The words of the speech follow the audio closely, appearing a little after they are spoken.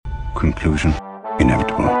Conclusion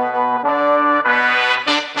inevitable.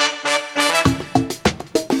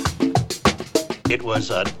 It was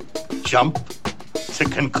a jump to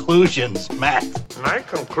conclusions, Matt. My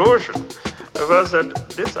conclusion was that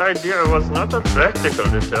this idea was not a practical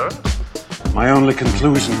deterrent. My only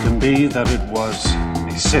conclusion can be that it was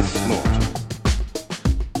a Sith Lord.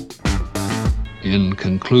 In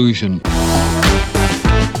conclusion.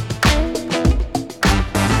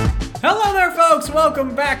 Hello there, folks!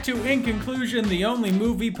 Welcome back to In Conclusion, the only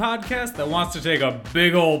movie podcast that wants to take a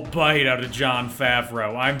big old bite out of Jon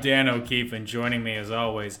Favreau. I'm Dan O'Keefe, and joining me, as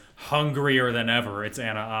always, hungrier than ever, it's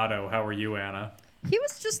Anna Otto. How are you, Anna? He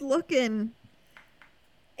was just looking...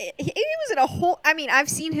 He was in a whole... I mean, I've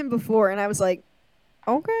seen him before, and I was like,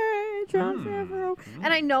 okay, Jon Favreau.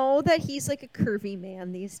 And I know that he's like a curvy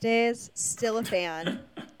man these days. Still a fan.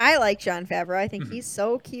 I like Jon Favreau. I think he's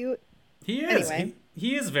so cute. He is. Anyway.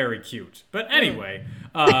 He is very cute. But anyway,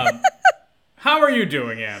 how are you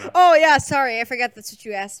doing, Anna? Oh, yeah, sorry. I forgot that's what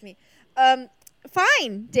you asked me.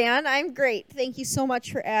 Fine, Dan. I'm great. Thank you so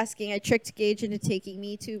much for asking. I tricked Gage into taking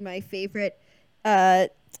me to my favorite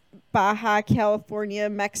Baja California,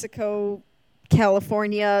 Mexico,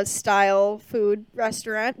 California style food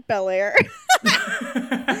restaurant, Bel Air.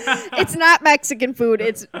 It's not Mexican food.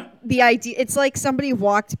 It's the idea. It's like somebody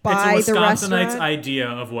walked by it's a the Wisconsinite's restaurant. idea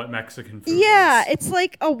of what Mexican food Yeah, is. it's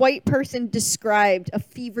like a white person described a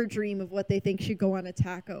fever dream of what they think should go on a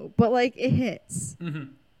taco, but like it hits. Mm-hmm.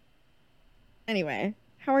 Anyway,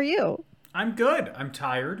 how are you? I'm good. I'm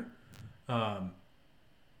tired.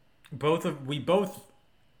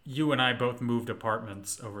 You and I both moved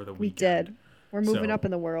apartments over the weekend. We did. We're moving So, up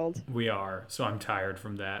in the world. We are. So I'm tired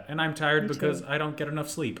from that. And I'm tired Me because too. I don't get enough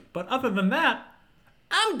sleep. But other than that,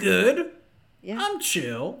 I'm good. Yeah. I'm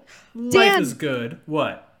chill. Life Dan. is good.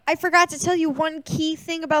 What? I forgot to tell you one key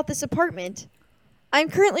thing about this apartment. I'm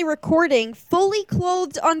currently recording fully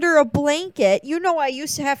clothed under a blanket. You know I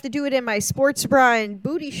used to have to do it in my sports bra and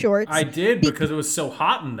booty shorts. I did because it was so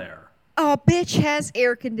hot in there. A bitch has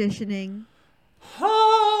air conditioning.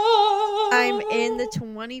 I'm in the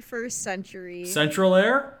 21st century. Central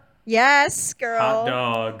Air? Yes, girl. Hot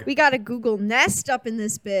dog. We got a Google Nest up in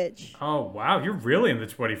this bitch. Oh, wow. You're really in the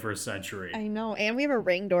 21st century. I know. And we have a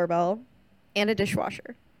Ring doorbell and a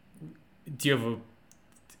dishwasher. Do you have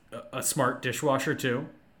a smart dishwasher, too?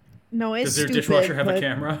 No, it's Does your stupid, dishwasher have a but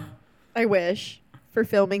camera? I wish. For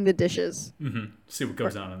filming the dishes. Mm-hmm. See what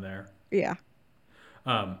goes on in there. Yeah.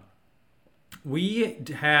 We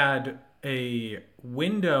had a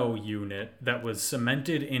window unit that was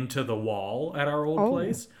cemented into the wall at our old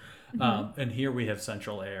place. And here we have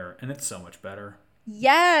central air, and it's so much better.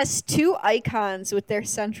 Yes, two icons with their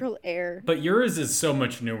central air. But yours is so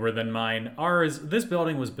much newer than mine. This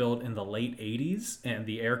building was built in the late 80s, and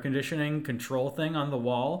the air conditioning control thing on the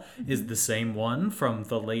wall is the same one from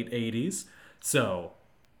the late 80s. So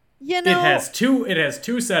You know, it has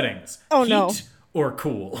two settings. Oh, heat no. or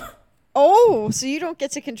cool. Oh, so you don't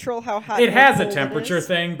get to control how hot It or has a cold it temperature is?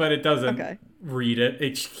 thing, but it doesn't Okay. read it.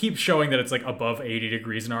 It keeps showing that it's like above 80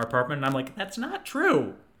 degrees in our apartment, and I'm like, that's not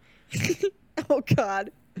true. Oh,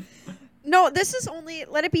 God. No, this is only,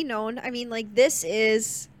 let it be known, I mean, like, this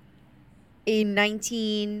is a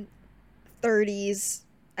 1930s,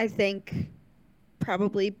 I think,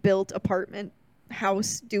 probably built apartment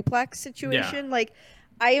house duplex situation. Yeah. Like,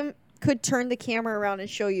 could turn the camera around and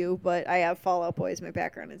show you, but I have Fall Out Boy as my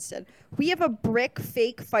background instead. We have a brick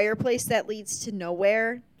fake fireplace that leads to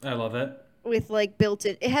nowhere I love it. with, like,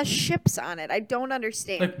 built-in, it has ships on it. I don't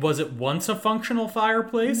understand. Like, was it once a functional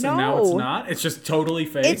fireplace, and now it's No. not? It's just totally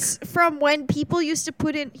fake? It's from when people used to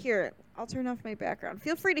put in... Here, I'll turn off my background.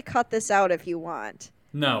 Feel free to cut this out if you want.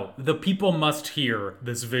 No, the people must hear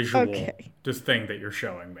this visual, Okay. this thing that you're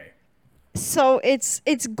showing me. So it's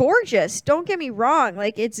gorgeous. Don't get me wrong.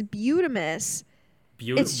 Like, it's beautimous.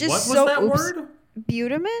 It's just what was so... that oops. word?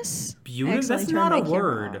 Beautimous? I That's accidentally not a turned my camera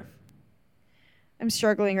word. off. I'm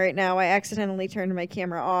struggling right now. I accidentally turned my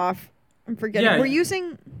camera off. I'm forgetting. Yeah. We're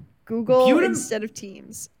using Google Beautim- instead of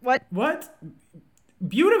Teams. What? What?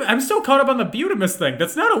 I'm still caught up on the beautimous thing.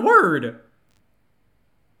 That's not a word.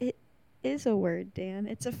 It is a word, Dan.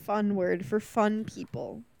 It's a fun word for fun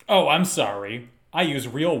people. Oh, I'm sorry. I use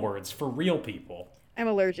real words for real people. I'm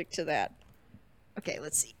allergic to that. Okay,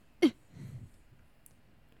 let's see.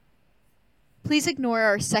 Please ignore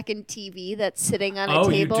our second TV that's sitting on a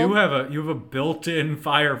table. You have a built-in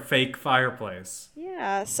fake fireplace.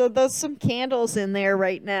 Yeah, so there's some candles in there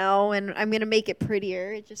right now, and I'm going to make it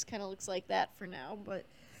prettier. It just kind of looks like that for now, but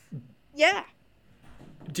yeah.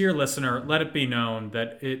 Dear listener, let it be known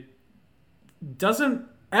that it doesn't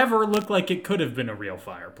ever look like it could have been a real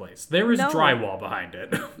fireplace. There is No. drywall behind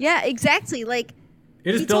it. Yeah, exactly. Like,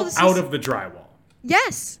 It is He told built us out this- of the drywall.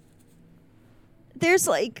 yes. There's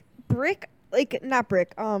like brick, like not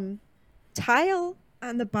brick, tile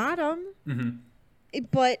on the bottom. Mm-hmm.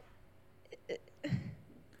 But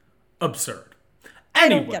Absurd. I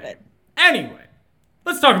Anyway, don't get it. Anyway,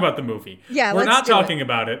 let's talk about the movie. Yeah, We're let's not do it. talking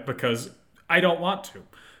about it because I don't want to,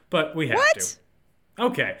 but we have What? to.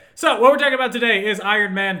 Okay, so what we're talking about today is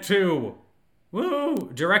Iron Man 2.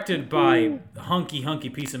 Woo! Directed by hunky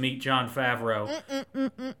piece of meat Jon Favreau.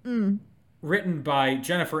 Written by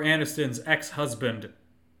Jennifer Aniston's ex-husband,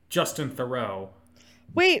 Justin Theroux.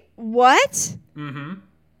 Wait, what? Mm-hmm.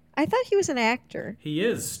 I thought he was an actor. He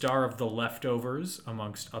is star of The Leftovers,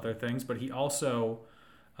 amongst other things, but he also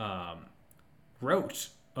wrote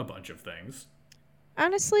a bunch of things.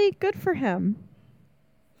 Honestly, good for him.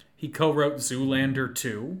 He co-wrote Zoolander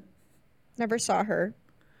 2. Never saw her.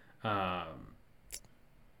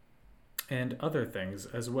 And other things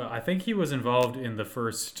as well. I think he was involved in the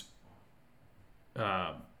first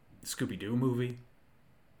Scooby-Doo movie.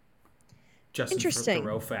 Justin Interesting.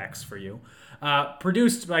 Theroux facts for you.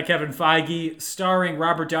 Produced by Kevin Feige, starring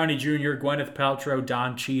Robert Downey Jr., Gwyneth Paltrow,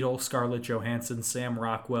 Don Cheadle, Scarlett Johansson, Sam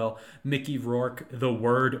Rockwell, Mickey Rourke, The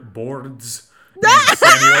Word Boards, and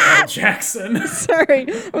Samuel L. Jackson. Sorry,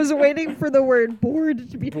 I was waiting for the word bored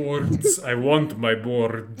to be. Boards. I want my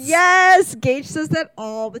boards. Yes, Gage says that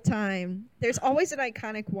all the time. There's always an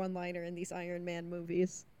iconic one-liner in these Iron Man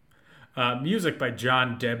movies. Music by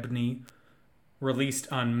John Debney.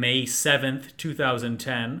 Released on May 7th,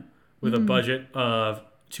 2010, with a budget of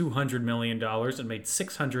 $200 million and made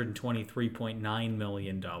 $623.9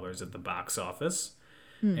 million at the box office.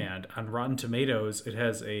 And on Rotten Tomatoes, it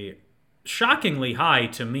has a shockingly high,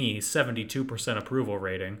 to me, 72% approval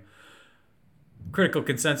rating. Critical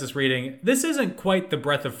consensus rating, this isn't quite the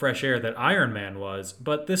breath of fresh air that Iron Man was,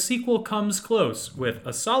 but the sequel comes close with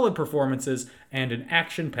a solid performances and an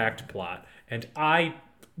action-packed plot. And I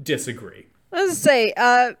disagree. Let's say,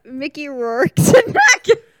 Mickey Rourke did not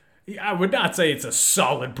get. I would not say it's a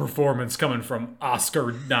solid performance coming from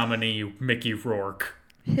Oscar nominee Mickey Rourke.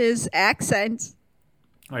 His accent.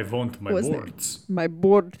 I want my Was there? words. My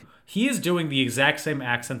board. He is doing the exact same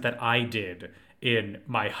accent that I did in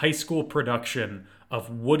my high school production of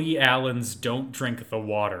Woody Allen's Don't Drink the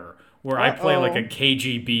Water, where I play like a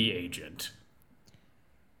KGB agent.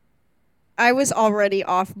 I was already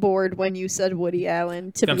off board when you said Woody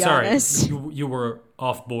Allen, to I'm be sorry, honest. you were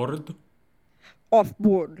off board? Off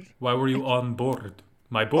board. Why were you on board?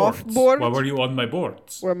 My boards. Off board? Why were you on my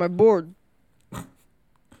boards? Where am I bored?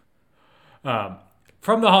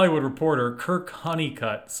 From the Hollywood Reporter, Kirk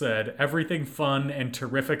Honeycutt said, "Everything fun and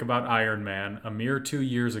terrific about Iron Man, a mere 2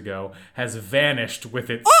 years ago, has vanished with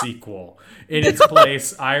its sequel. In its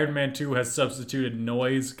place, Iron Man 2 has substituted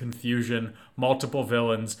noise, confusion, multiple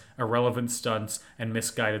villains, irrelevant stunts, and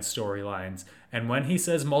misguided storylines. And when he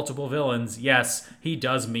says multiple villains, yes, he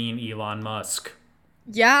does mean Elon Musk."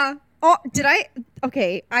 Yeah. Oh, did I?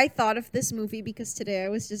 Okay, I thought of this movie because today I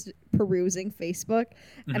was just perusing Facebook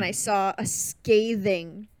and I saw a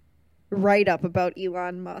scathing write-up about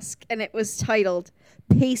Elon Musk, and it was titled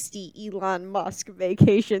 "Pasty Elon Musk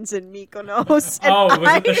Vacations in Mykonos." And Oh,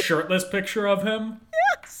 was it the shirtless picture of him?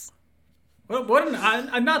 Yes. What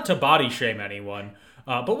an, not to body shame anyone,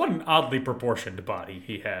 but what an oddly proportioned body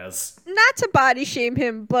he has. Not to body shame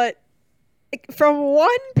him, but from one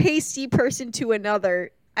pasty person to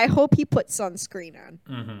another, I hope he put sunscreen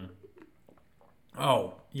on.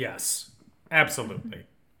 Oh, yes. Absolutely.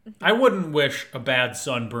 I wouldn't wish a bad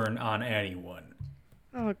sunburn on anyone.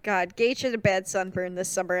 Oh God, Gage had a bad sunburn this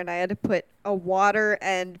summer, and I had to put a water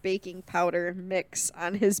and baking powder mix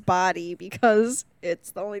on his body because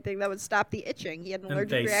it's the only thing that would stop the itching. He had an And allergic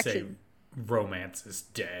they reaction. say romance is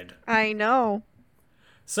dead. I know.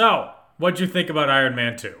 So, what'd you think about Iron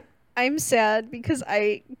Man 2? I'm sad because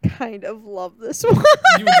I kind of love this one.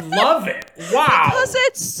 You love it. Wow. Because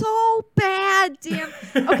it's so bad, damn.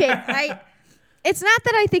 Okay, it's not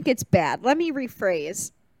that I think it's bad. Let me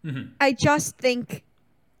rephrase. I just think,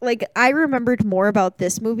 like, I remembered more about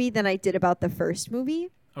this movie than I did about the first movie.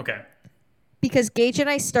 Okay. Because Gage and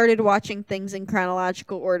I started watching things in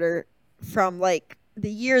chronological order from, like, the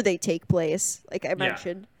year they take place, like I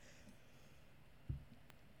mentioned.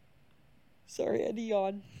 Sorry, I had to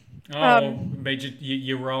yawn. Oh, made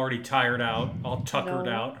you were already tired out, all tuckered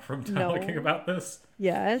No. out from No. talking about this?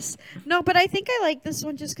 Yes. No, but I think I like this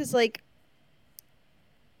one just because, like,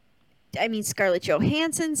 I mean, Scarlett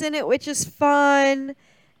Johansson's in it, which is fun.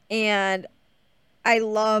 And I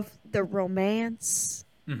love the romance.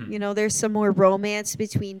 You know, there's some more romance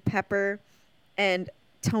between Pepper and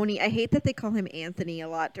Tony. I hate that they call him Anthony a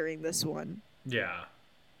lot during this one. Yeah.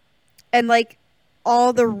 And like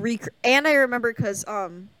all the and I remember because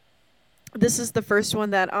this is the first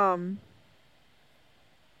one that oh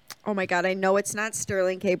my god, I know it's not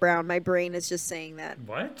Sterling K. Brown. My brain is just saying that.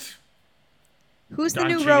 What? Who's Don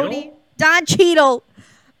the new Cheadle? roadie? Don Cheadle.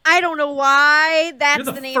 I don't know why that's You're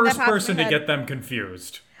the the name first that popped person in my to head. get them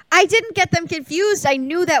confused. I didn't get them confused. I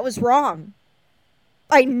knew that was wrong.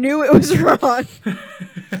 I knew it was wrong.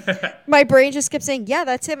 My brain just kept saying, "Yeah,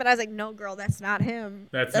 that's him," and I was like, "No, girl, that's not him.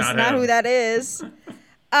 That's not not him. who that is."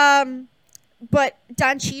 But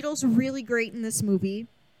Don Cheadle's really great in this movie.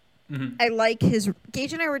 Mm-hmm. I like his.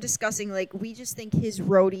 Gage and I were discussing, like, we just think his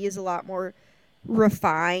roadie is a lot more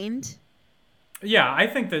refined. Yeah, I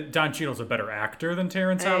think that Don Cheadle's a better actor than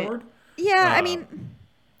Terrence Howard. Yeah, I mean,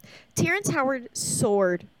 Terrence Howard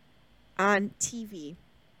soared on TV.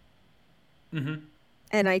 Mm-hmm.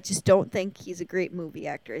 And I just don't think he's a great movie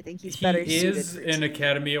actor. I think he's better He suited is for an TV.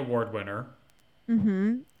 Academy Award winner.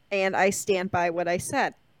 Mm-hmm. And I stand by what I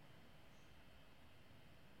said.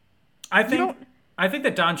 I think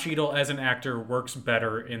that Don Cheadle as an actor works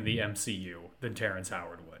better in the MCU than Terrence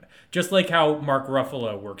Howard would. Just like how Mark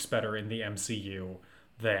Ruffalo works better in the MCU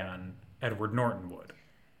than Edward Norton would.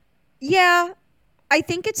 Yeah, I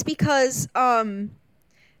think it's because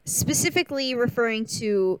specifically referring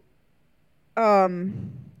to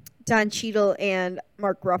Don Cheadle and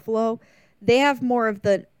Mark Ruffalo, they have more of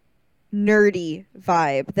the nerdy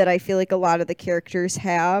vibe that I feel like a lot of the characters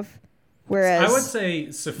have. Whereas I would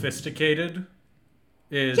say sophisticated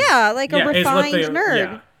is like a is what refined they-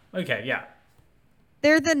 nerd. Yeah. Okay, yeah.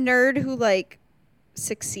 They're the nerd who like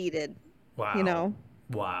succeeded. Wow. You know.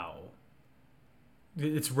 Wow.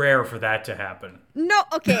 It's rare for that to happen. No,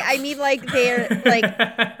 okay. I mean, like they're like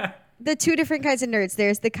the two different kinds of nerds.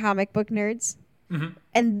 There's the comic book nerds,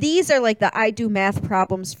 and these are like the I do math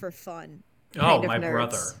problems for fun. Kind of my nerds.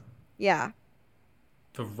 brother, Yeah.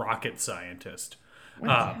 the rocket scientist.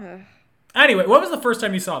 Anyway, what was the first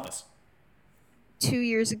time you saw this? 2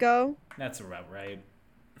 years ago. That's about right.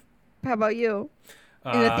 How about you?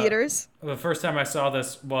 In the theaters? The first time I saw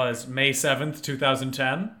this was May 7th,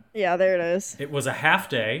 2010. Yeah, there it is. It was a half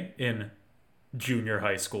day in junior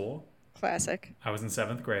high school. Classic. I was in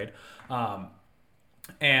 7th grade.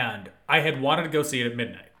 And I had wanted to go see it at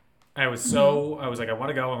midnight. I was like, I want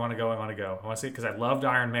to go. I want to see it because I loved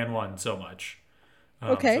Iron Man 1 so much.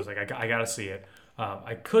 Okay. So I was like, I got to see it.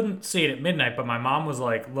 I couldn't see it at midnight, but my mom was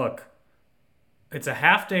like, look, it's a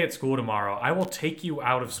half day at school tomorrow. I will take you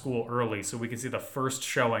out of school early so we can see the first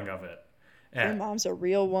showing of it. Your mom's a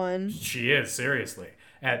real one. She is, seriously.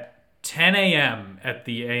 At 10 a.m. at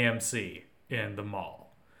the AMC in the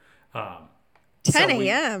mall. 10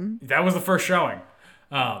 a.m.? That was the first showing.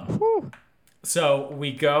 So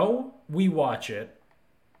we go, we watch it.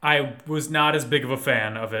 I was not as big of a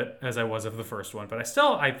fan of it as I was of the first one, but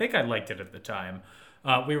I think I liked it at the time.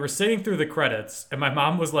 We were sitting through the credits, and my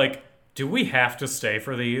mom was like, do we have to stay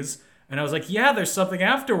for these? And I was like, yeah, there's something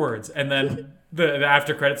afterwards. And then the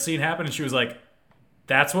after credits scene happened, and she was like,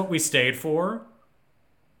 that's what we stayed for?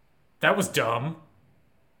 That was dumb.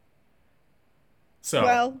 So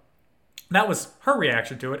Well, that was her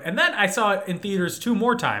reaction to it. And then I saw it in theaters 2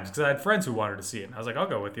 more times because I had friends who wanted to see it. And I was like, I'll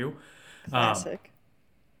go with you. classic.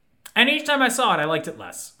 And each time I saw it, I liked it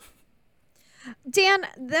less. Dan,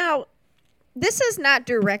 now, this is not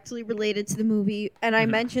directly related to the movie, and I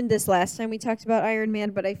mentioned this last time we talked about Iron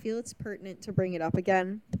Man, but I feel it's pertinent to bring it up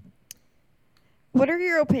again. What are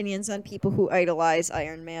your opinions on people who idolize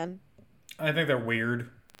Iron Man? I think they're weird.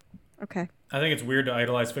 Okay. I think it's weird to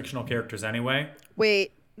idolize fictional characters anyway.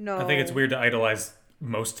 Wait, no. I think it's weird to idolize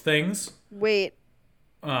most things. Wait.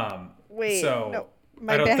 Wait. So no.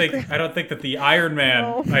 I don't think that the Iron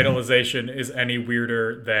Man idolization is any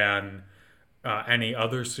weirder than any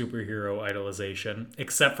other superhero idolization,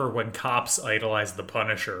 except for when cops idolize the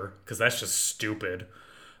Punisher, because that's just stupid.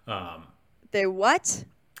 They what?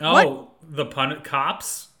 Oh, what?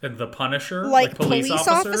 Cops and the Punisher, Like police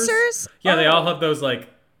officers. Yeah, they Oh. all have those like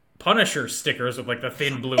Punisher stickers with like the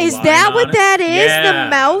thin blue. Is line that on what it. that is? Yeah. The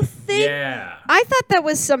mouth thing? Yeah. I thought that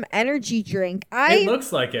was some energy drink. It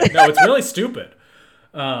looks like it. No, it's really stupid.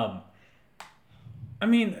 I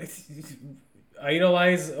mean,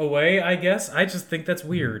 idolize away, I guess. I just think that's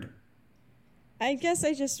weird. I guess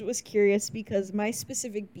I just was curious because my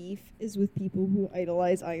specific beef is with people who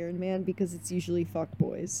idolize Iron Man because it's usually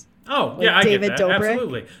fuckboys. Oh, Like yeah, I David get that. Dobrik?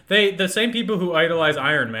 Absolutely. The same people who idolize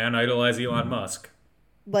Iron Man idolize Elon Musk.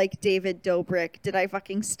 Like David Dobrik. Did I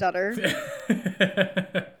fucking stutter?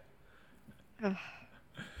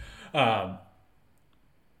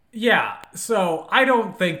 Yeah, so I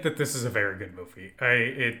don't think that this is a very good movie.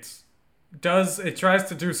 It tries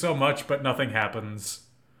to do so much, but nothing happens.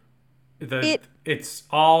 I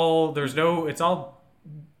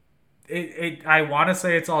want to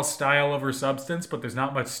say it's all style over substance, but there's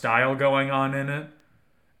not much style going on in it.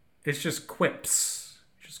 It's just quips.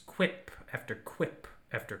 Just quip after quip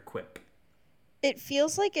after quip. It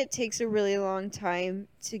feels like it takes a really long time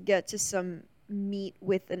to get to some meet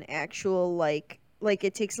with an actual, like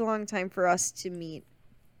it takes a long time for us to meet.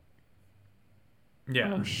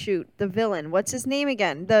 Yeah. Oh, shoot. The villain. What's his name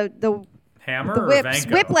again? The Hammer the or whips.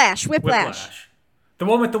 Vanko? Whiplash. The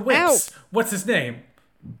one with the whips. Ow. What's his name?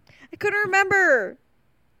 I couldn't remember.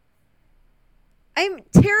 I'm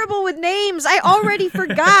terrible with names. I already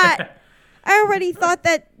forgot. I already thought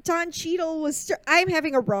that Don Cheadle was... I'm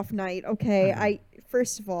having a rough night, okay?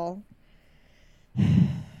 First of all,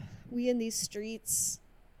 we in these streets,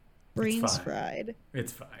 brains fried.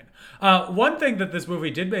 It's fine. One thing that this movie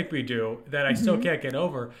did make me do that I still can't get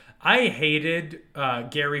over, I hated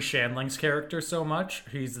Gary Shandling's character so much.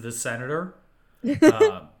 He's the senator.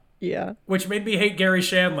 Yeah. Which made me hate Gary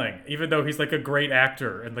Shandling, even though he's like a great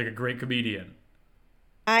actor and like a great comedian.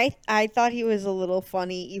 I thought he was a little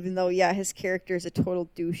funny, even though, yeah, his character is a total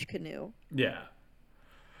douche canoe. Yeah.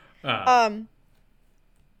 I'm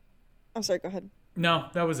sorry, go ahead. No,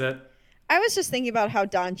 that was it. I was just thinking about how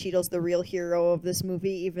Don Cheadle's the real hero of this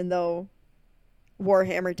movie, even though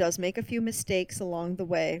Warhammer does make a few mistakes along the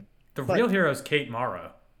way. The real hero is Kate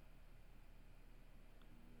Mara,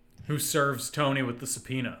 who serves Tony with the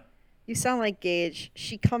subpoena. You sound like Gage.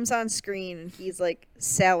 She comes on screen and he's like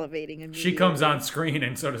salivating immediately. She comes on screen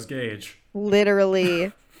and so does Gage.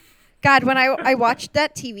 Literally. God, when I watched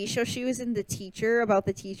that TV show, she was in The Teacher, about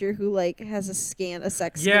the teacher who like has a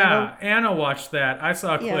sex scandal. Yeah, Anna watched that. I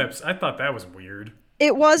saw clips. I thought that was weird.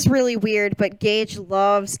 It was really weird, but Gage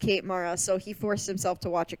loves Kate Mara, so he forced himself to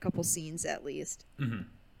watch a couple scenes at least. Mm-hmm.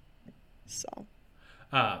 So.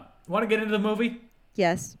 Want to get into the movie?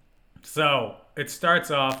 Yes. So, it starts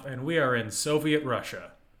off, and we are in Soviet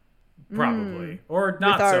Russia. Probably. Or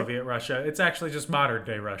not Soviet Russia. It's actually just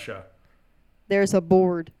modern-day Russia. There's a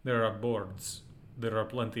board. There are boards. There are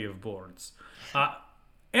plenty of boards.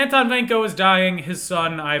 Anton Vanko is dying. His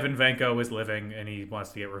son, Ivan Vanko, is living, and he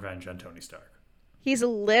wants to get revenge on Tony Stark. He's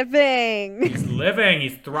living. He's living.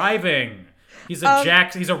 He's thriving. He's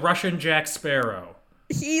a Russian Jack Sparrow.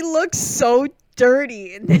 He looks so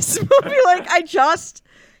dirty in this movie.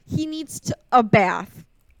 He needs a bath.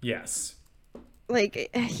 Yes. Like,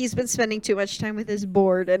 he's been spending too much time with his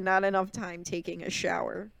board and not enough time taking a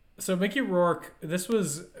shower. So Mickey Rourke, this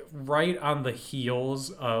was right on the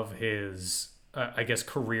heels of his,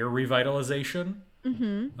 career revitalization.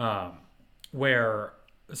 Mm-hmm.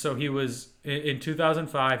 So he was, in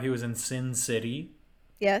 2005, he was in Sin City.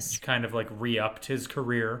 Yes. Which kind of like re-upped his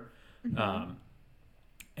career. Mm-hmm.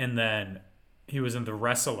 And then he was in The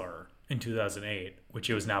Wrestler in 2008, which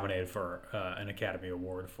he was nominated for an Academy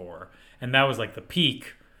Award for. And that was like the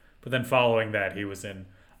peak. But then following that, he was in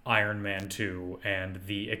Iron Man 2 and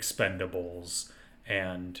The Expendables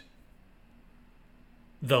and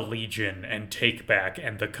The Legion and Take Back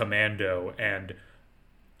and The Commando and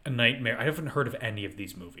A Nightmare. I haven't heard of any of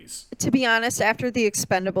these movies. To be honest, after The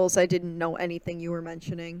Expendables, I didn't know anything you were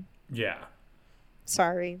mentioning. Yeah.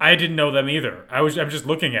 Sorry. I didn't know them either. I'm just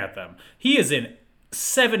looking at them. He is in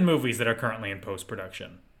 7 movies that are currently in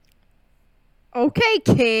post-production. Okay,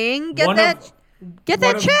 King. Get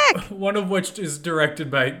that check. One of which is directed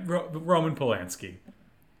by Roman Polanski.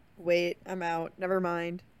 Wait, I'm out. Never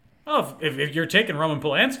mind. Oh, if you're taking Roman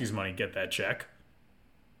Polanski's money, get that check.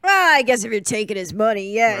 Well, I guess if you're taking his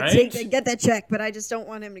money, yeah, right? Get that check. But I just don't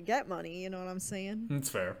want him to get money. You know what I'm saying? That's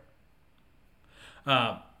fair.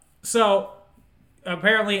 So,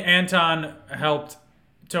 apparently Anton helped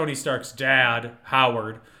Tony Stark's dad,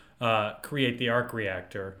 Howard, create the arc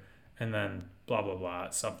reactor, and then blah, blah, blah,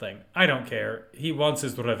 something. I don't care. He wants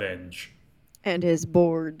his revenge. And his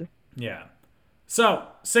board. Yeah. So,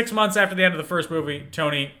 6 months after the end of the first movie,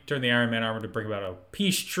 Tony turned the Iron Man armor to bring about a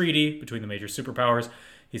peace treaty between the major superpowers.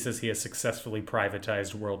 He says he has successfully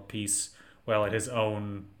privatized world peace while at his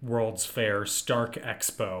own World's Fair Stark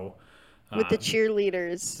Expo. With the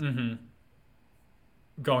cheerleaders. Mm-hmm.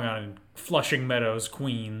 Going on in Flushing Meadows,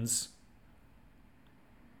 Queens.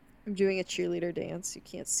 I'm doing a cheerleader dance. You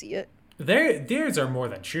can't see it. Theirs are more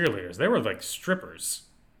than cheerleaders. They were like strippers.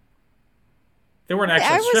 They weren't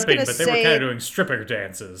actually stripping, but they were kind of doing stripper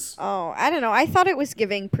dances. Oh, I don't know. I thought it was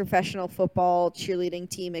giving professional football cheerleading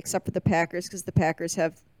team, except for the Packers, because the Packers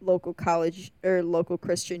have local college or local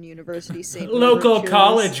Christian university. St. Local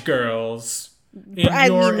college girls in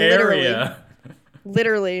your area.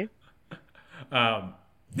 Literally. Yeah,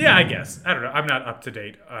 I guess. I don't know. I'm not up to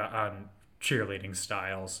date on cheerleading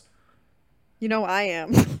styles. You know I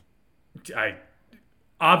am.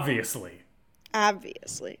 Obviously.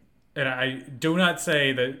 Obviously. And I do not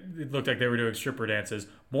say that it looked like they were doing stripper dances.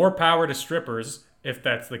 More power to strippers, if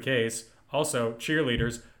that's the case. Also,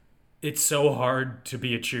 cheerleaders. It's so hard to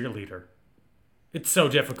be a cheerleader. It's so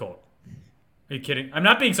difficult. Are you kidding? I'm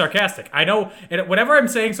not being sarcastic. I know, and whenever I'm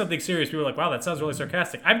saying something serious, people are like, wow, that sounds really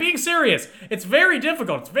sarcastic. I'm being serious. It's very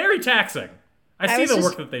difficult. It's very taxing. I see the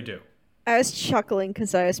work that they do. I was chuckling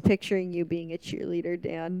because I was picturing you being a cheerleader,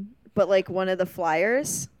 Dan. But like one of the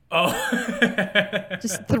flyers. Oh.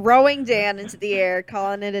 Just throwing Dan into the air,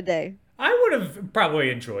 calling it a day. I would have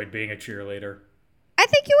probably enjoyed being a cheerleader. I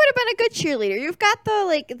think you would have been a good cheerleader. You've got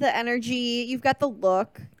the energy. You've got the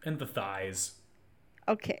look. And the thighs.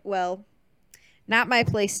 Okay, well, not my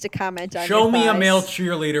place to comment on. Show me your a thighs. male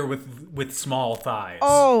cheerleader with small thighs.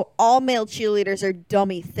 Oh, all male cheerleaders are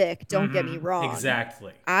dummy thick. Don't get me wrong.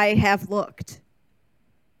 Exactly. I have looked.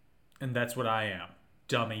 And that's what I am.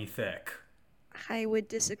 Dummy thick. I would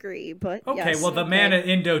disagree, but Okay, yes, well, the man at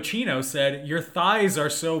Indochino said, your thighs are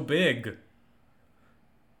so big.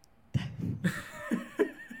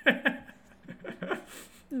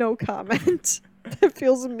 No comment. That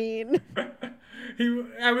feels mean.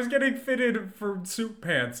 I was getting fitted for suit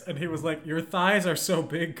pants, and he was like, your thighs are so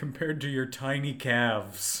big compared to your tiny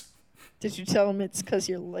calves. Did you tell him it's because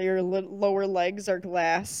your lower legs are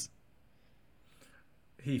glass?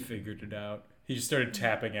 He figured it out. He just started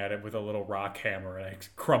tapping at it with a little rock hammer, and it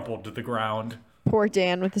crumpled to the ground. Poor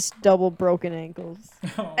Dan with his double broken ankles.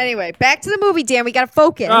 Oh. Anyway, back to the movie, Dan. We gotta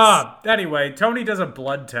focus. Anyway, Tony does a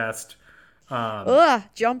blood test.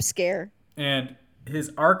 Jump scare. And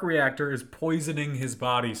his arc reactor is poisoning his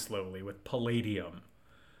body slowly with palladium.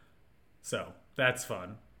 So, that's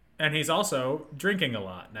fun. And he's also drinking a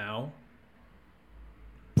lot now.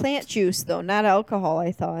 Plant juice, though, not alcohol,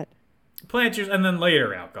 I thought. Plant juice, and then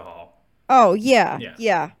later alcohol. Oh,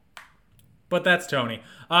 yeah. But that's Tony.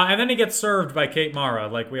 And then he gets served by Kate Mara,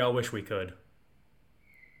 like we all wish we could.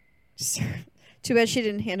 Too bad she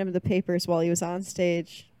didn't hand him the papers while he was on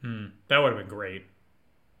stage. That would have been great.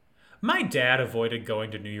 My dad avoided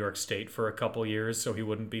going to New York State for a couple years so he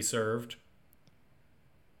wouldn't be served.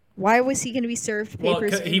 Why was he going to be served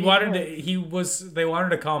papers? Well, they wanted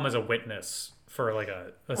to call him as a witness for like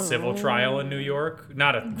a civil trial in New York.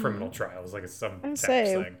 Not a criminal trial. It was like some tax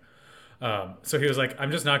thing. So he was like,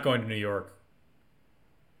 I'm just not going to New York.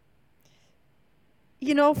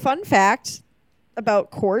 You know, fun fact about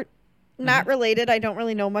court. Not related. I don't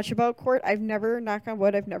really know much about court. I've never, knock on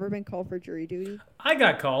wood, I've never been called for jury duty. I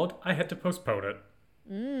got called. I had to postpone it.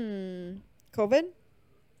 COVID?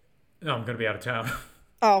 No, I'm going to be out of town.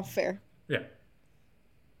 Oh, fair. Yeah.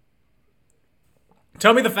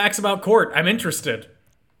 Tell me the facts about court. I'm interested.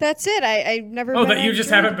 That's it. I've never Oh, been that you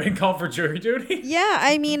just haven't been called for jury duty? Yeah,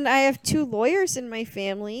 I mean, I have 2 lawyers in my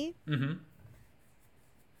family. Mm-hmm.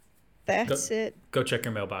 That's it. Go check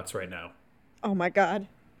your mailbox right now. Oh, my God.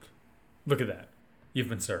 Look at that. You've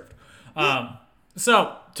been served.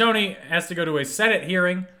 So, Tony has to go to a Senate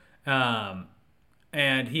hearing,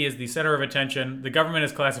 and he is the center of attention. The government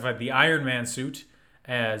has classified the Iron Man suit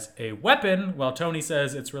as a weapon, while Tony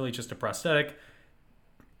says it's really just a prosthetic.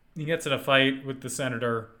 He gets in a fight with the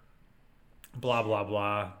senator. Blah, blah,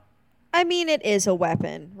 blah. I mean, it is a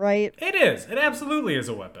weapon, right? It is. It absolutely is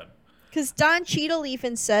a weapon. Because Don Cheadle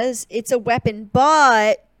even says it's a weapon,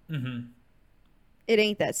 but it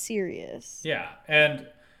ain't that serious. Yeah, and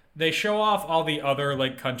they show off all the other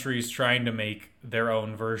countries trying to make their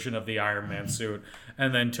own version of the Iron Man suit,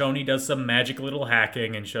 and then Tony does some magic little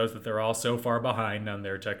hacking and shows that they're all so far behind on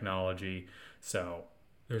their technology, so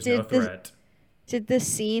there's no threat. Did the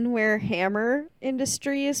scene where Hammer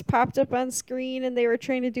Industries popped up on screen and they were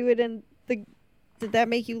trying to do it did that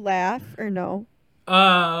make you laugh or no?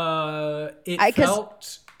 It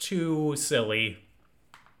felt too silly.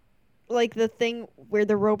 Like the thing where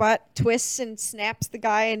the robot twists and snaps the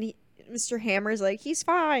guy and Mr. Hammer's like, he's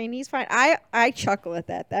fine. I chuckle at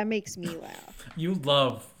that. That makes me laugh. You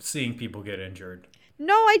love seeing people get injured.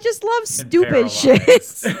 No, I just love stupid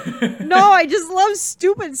shit. No, I just love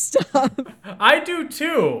stupid stuff. I do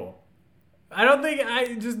too.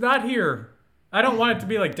 Just not here. I don't want it to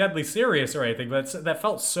be deadly serious or anything, but that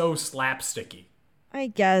felt so slapsticky. I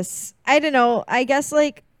guess. I don't know. I guess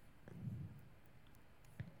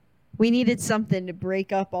we needed something to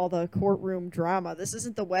break up all the courtroom drama. This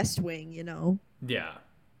isn't the West Wing, you know? Yeah.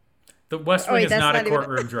 The West Wing is not a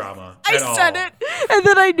courtroom drama I said it, and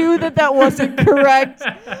then I knew that wasn't correct.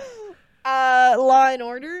 Law and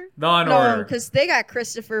Order? Law and No, Order. because they got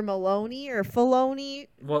Christopher Maloney or Filoni.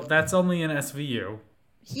 Well, that's only in SVU.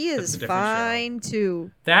 He That's a is different fine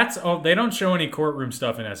too. They don't show any courtroom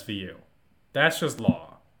stuff in SVU. That's just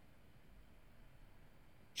law.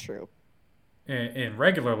 True. In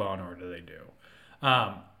regular Law and Order, they do.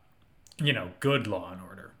 Good Law and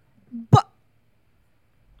Order. But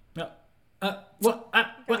What?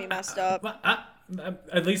 got me messed up.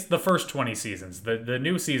 At least the first 20 seasons. The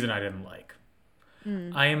new season I didn't like.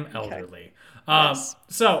 I am elderly. Yes.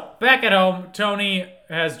 So, back at home, Tony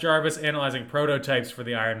has Jarvis analyzing prototypes for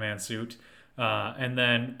the Iron Man suit. And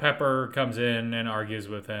then Pepper comes in and argues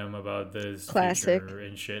with him about this Classic. future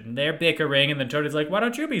and shit. And they're bickering, and then Tony's like, why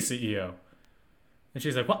don't you be CEO? And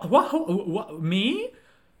she's like, what? Me?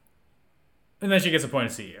 And then she gets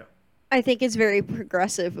appointed CEO. I think it's very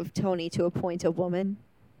progressive of Tony to appoint a woman,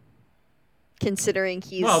 considering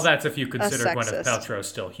he's. Well, that's if you consider Gwyneth sexist. Paltrow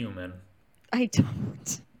still human. I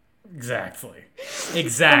don't. Exactly.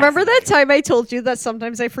 Remember that time I told you that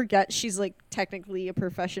sometimes I forget she's like technically a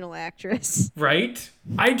professional actress? Right?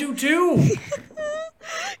 I do too.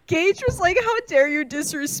 Gage was like, how dare you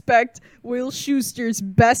disrespect Will Schuster's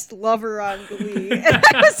best lover on Glee? And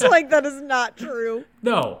I was like, that is not true.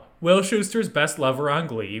 No. Will Schuster's best lover on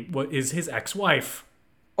Glee is his ex-wife.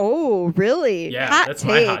 Oh, really? Yeah, Hot that's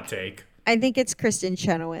take. my hot take. I think it's Kristen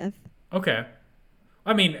Chenoweth. Okay.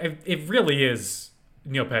 I mean, it really is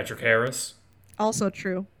Neil Patrick Harris, Also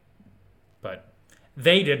true. but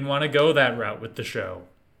they didn't want to go that route with the show.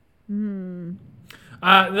 The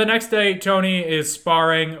next day, Tony is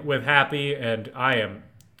sparring with Happy, and I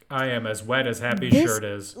am as wet as Happy's shirt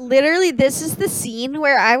is. Literally, this is the scene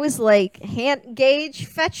where I was like, Gage,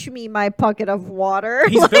 fetch me my bucket of water.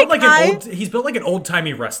 He's built like an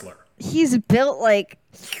old-timey wrestler. He's built like.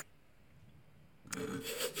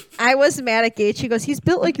 I was mad at Gage. He goes, he's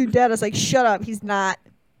built like your dad. I was like, shut up. He's not.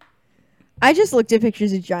 I just looked at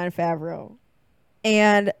pictures of Jon Favreau.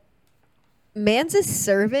 And man's is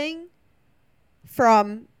serving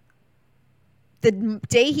from the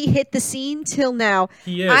day he hit the scene till now.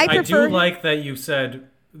 He is. I do like that you said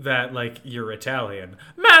that, like, you're Italian.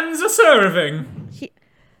 Man's a serving.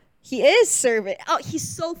 He is serving. Oh, he's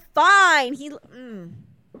so fine.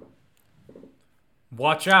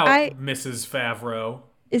 Watch out, Mrs. Favreau.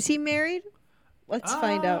 Is he married? Let's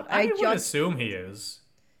find out. I would assume he is.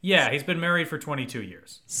 Yeah, he's been married for 22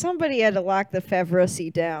 years. Somebody had to lock the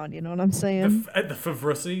Favreau down. You know what I'm saying? The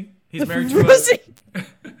Favreau? He's The married Favreau.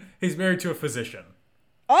 He's married to a physician.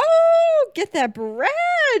 Oh, get that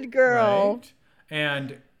bread, girl. Right?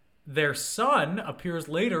 And their son appears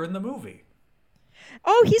later in the movie.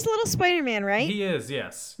 Oh, he's little Spider-Man, right? He is,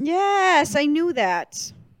 yes. Yes, I knew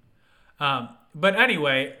that. But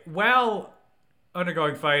anyway, while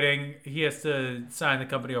undergoing fighting, he has to sign the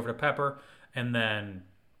company over to Pepper, and then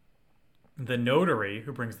the notary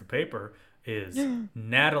who brings the paper is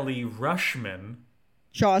Natalie Rushman,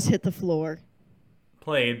 Jaws hit the floor.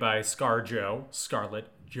 played by Scarlett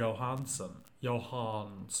Johansson.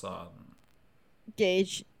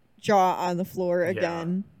 Gage, jaw on the floor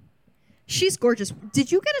again. She's gorgeous.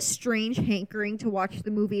 Did you get a strange hankering to watch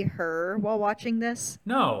the movie Her while watching this?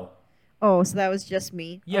 No. Oh, so that was just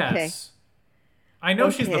me. Yes. Okay. I know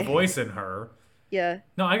she's the Okay. voice in Her. Yeah.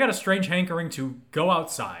 No, I got a strange hankering to go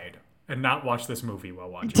outside and not watch this movie while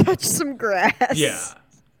watching it. Touch some grass. Yeah.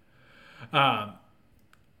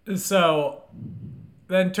 So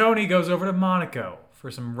then Tony goes over to Monaco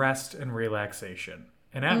for some rest and relaxation.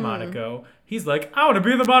 And at Monaco, he's like, I want to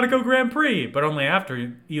be in the Monaco Grand Prix. But only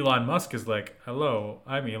after Elon Musk is like, hello,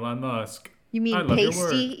 I'm Elon Musk. You I mean love your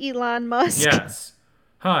pasty Elon Musk? Yes.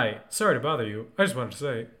 Hi, sorry to bother you. I just wanted to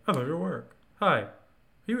say, I love your work. Hi, are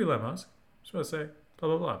you Elon Musk? Just want to say,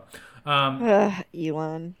 blah, blah, blah.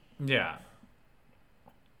 Elon. Yeah.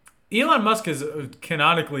 Elon Musk is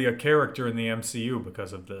canonically a character in the MCU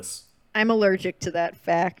because of this. I'm allergic to that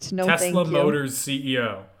fact. No, thank you. Tesla Motors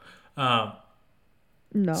CEO.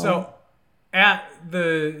 No. So,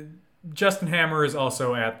 Justin Hammer is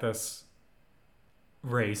also at this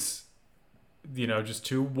race. You know, just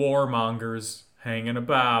two warmongers hanging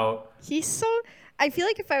about. He's so... I feel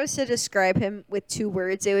like if I was to describe him with two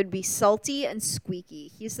words, it would be salty and squeaky.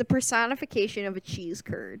 He's the personification of a cheese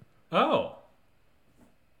curd. Oh.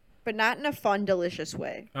 But not in a fun, delicious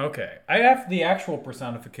way. Okay. I have the actual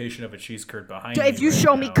personification of a cheese curd behind me. If you right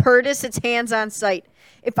show me now. Curtis, it's hands on sight.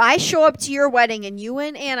 If I show up to your wedding and you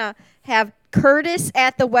and Anna have Curtis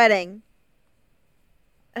at the wedding,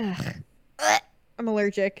 I'm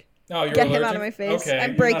allergic. Oh, you're Get allergic? him out of my face. Okay.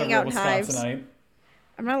 I'm you're breaking not a out in real hives. Wisconsinite.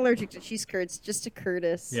 I'm not allergic to cheese curds, just to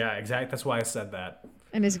Curtis. Yeah, exactly. That's why I said that.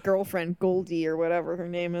 And his girlfriend, Goldie, or whatever her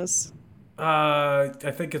name is.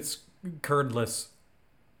 I think it's Curdless.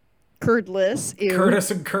 Curdless. Ew. Curtis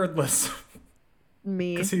and Curdless.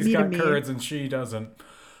 Me. Because he's Me to got me. curds and she doesn't.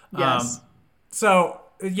 Yes. So,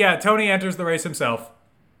 yeah, Tony enters the race himself.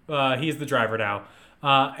 He's the driver now.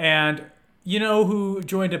 And you know who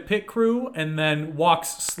joined a pit crew and then walks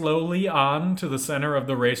slowly on to the center of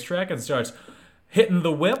the racetrack and starts hitting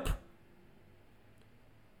the whip?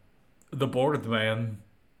 The board man.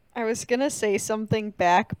 I was gonna say something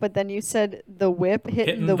back, but then you said the whip,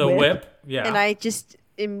 hitting the whip. Yeah. And I just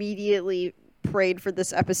immediately prayed for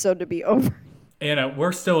this episode to be over. Anna,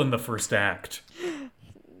 we're still in the first act.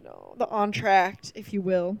 No, the entr'acte, if you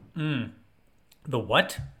will. The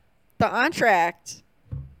what? The entr'acte.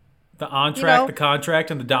 The entr'acte, You know- the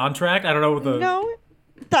contract, and the dontract? I don't know what the... No,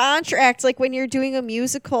 the entr'acte, like when you're doing a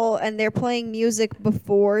musical and they're playing music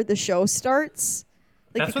before the show starts.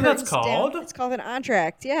 Like That's the what that's curtain's down, called? It's called an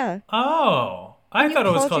entr'acte, yeah. Oh. I You thought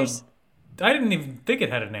it was called called... yours- I didn't even think it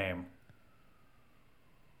had a name.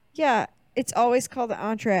 Yeah, it's always called the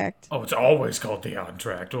entr'acte. Oh, it's always called the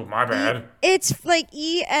entr'acte. Oh, my bad. It's like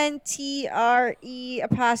ENTRE''ACT.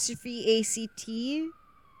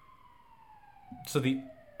 So the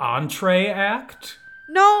entree act?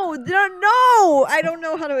 No, I don't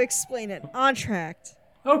know how to explain it. Entr'acte.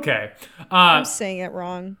 Okay. I'm saying it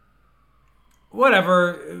wrong.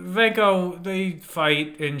 Whatever. Vanko, they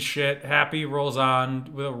fight and shit. Happy rolls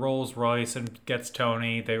on with a Rolls Royce and gets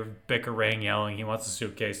Tony. They're bickering, yelling. He wants a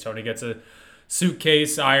suitcase. Tony gets a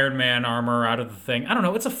suitcase, Iron Man armor out of the thing. I don't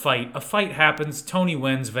know. It's a fight. A fight happens. Tony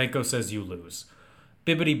wins. Vanko says you lose.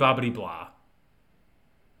 Bibbidi bobbidi blah.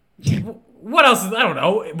 What else? I don't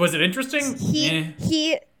know. Was it interesting?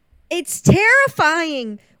 It's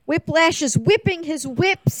terrifying. Whiplash is whipping his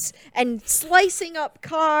whips and slicing up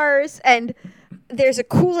cars, and there's a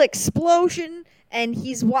cool explosion, and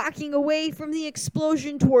he's walking away from the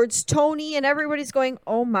explosion towards Tony, and everybody's going,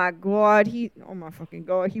 oh my fucking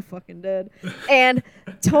god, he fucking dead. And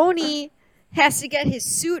Tony has to get his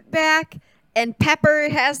suit back, and Pepper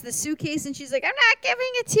has the suitcase, and she's like, I'm not giving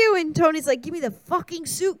it to you. And Tony's like, give me the fucking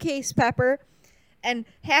suitcase, Pepper. And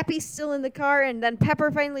Happy's still in the car, and then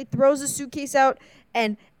Pepper finally throws the suitcase out,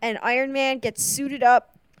 and Iron Man gets suited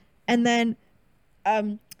up, and then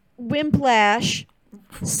Wimplash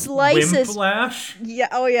slices. Wimplash? Yeah,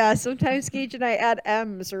 oh yeah. Sometimes Gage and I add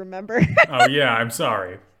M's, remember? Oh, yeah, I'm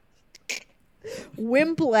sorry.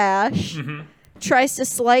 Wimplash tries to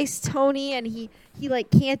slice Tony, and he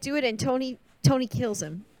like can't do it, and Tony kills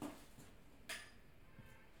him.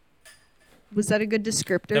 Was that a good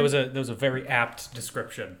descriptor? That was a very apt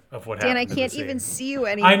description of what Dan, happened. I in the can't scene. even see you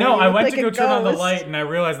anymore. I know. You I look went like to go a turn on the ghost. light, and I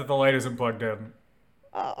realized that the light isn't plugged in.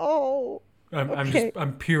 Oh.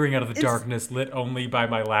 I'm peering out of the darkness, lit only by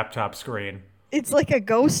my laptop screen. It's like a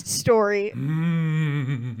ghost story.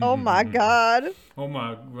 Oh my god. Oh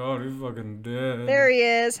my god, he's fucking dead. There he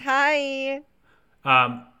is. Hi.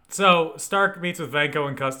 So Stark meets with Vanko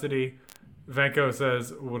in custody. Vanko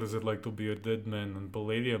says, "What is it like to be a dead man? And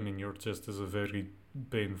palladium in your chest is a very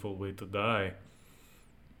painful way to die."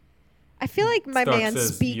 I feel like my Stark man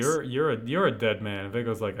says, speaks. You're a dead man. And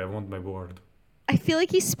Vanko's like, "I want my board." I feel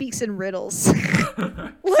like he speaks in riddles.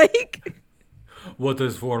 Like, What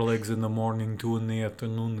is 4 legs in the morning, 2 in the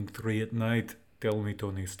afternoon, and 3 at night? Tell me,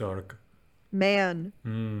 Tony Stark. man.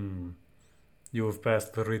 You have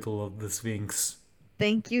passed the riddle of the Sphinx.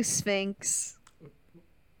 Thank you, Sphinx.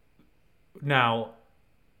 Now,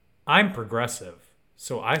 I'm progressive,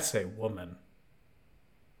 so I say woman.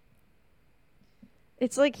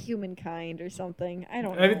 It's like humankind or something. I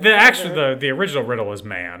don't know. The original riddle is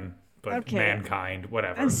man, but Okay. mankind,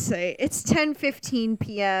 whatever. I say it's 10:15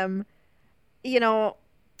 p.m. You know,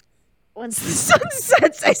 once the sun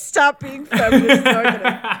sets, I stop being feminist. No, I'm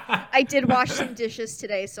kidding. I did wash some dishes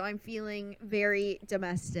today, so I'm feeling very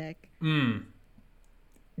domestic.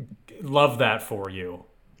 Love that for you.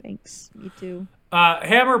 Thanks. Me too.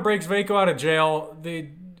 Hammer breaks Vanko out of jail. The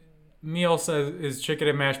meal is chicken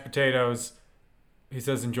and mashed potatoes. He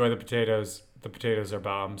says, enjoy the potatoes. The potatoes are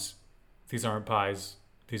bombs. These aren't pies.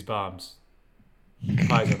 These bombs.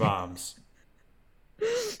 Pies are bombs.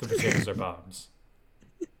 The potatoes are bombs.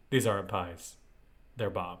 These aren't pies. They're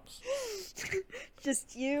bombs.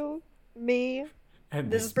 Just you, me, And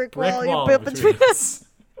this brick wall you built between us.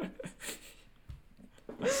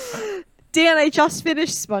 Dan, I just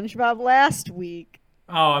finished SpongeBob last week.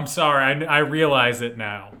 Oh, I'm sorry. I realize it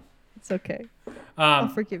now. It's okay. I'll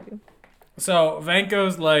forgive you. So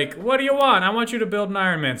Vanko's like, what do you want? I want you to build an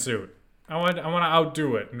Iron Man suit. I want to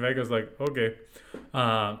outdo it. And Vanko's like, okay.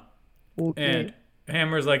 Okay. And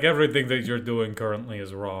Hammer's like, everything that you're doing currently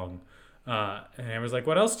is wrong. And Hammer's like,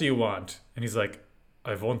 what else do you want? And he's like,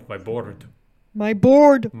 I want my board. My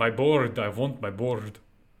board. My board. I want my board.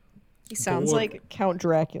 He sounds Board. like Count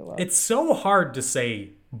Dracula. It's so hard to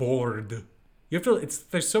say board. You have to.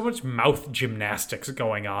 There's so much mouth gymnastics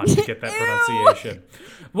going on to get that pronunciation.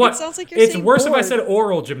 What? It sounds like you're it's saying worse if I board. said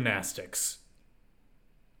oral gymnastics.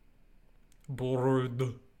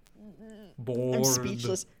 Board. Board. I'm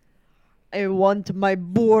speechless. I want my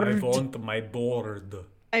board. I want my board.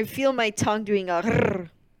 I feel my tongue doing a rrr.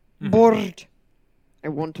 Board. I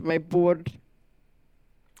want my board.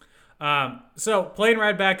 So plane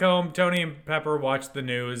ride back home. Tony and Pepper watch the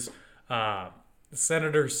news.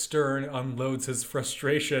 Senator Stern unloads his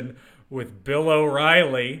frustration with Bill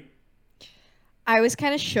O'Reilly. I was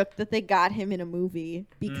kind of shook that they got him in a movie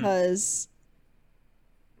because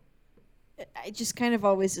I just kind of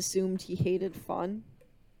always assumed he hated fun.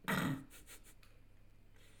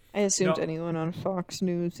 I assumed No. anyone on Fox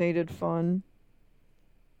News hated fun.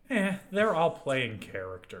 They're all playing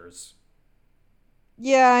characters.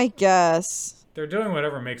 Yeah, I guess. They're doing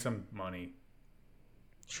whatever makes them money.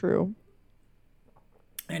 True.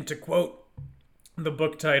 And to quote the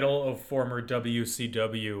book title of former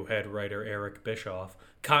WCW head writer Eric Bischoff,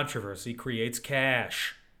 controversy creates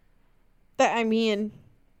cash. I mean,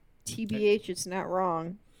 TBH, it's not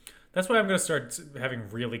wrong. That's why I'm going to start having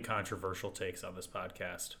really controversial takes on this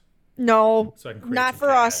podcast. No, So I can create not some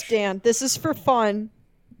for us, cash. Dan. This is for fun.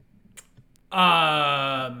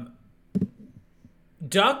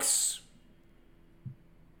 Ducks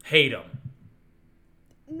hate them.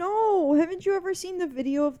 No, haven't you ever seen the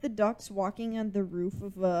video of the ducks walking on the roof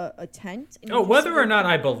of a tent? And you Oh, just whether see or them- not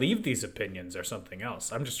I believe these opinions or something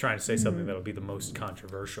else. I'm just trying to say something that'll be the most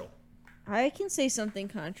controversial. I can say something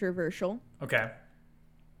controversial. Okay.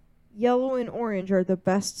 Yellow and orange are the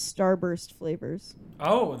best Starburst flavors.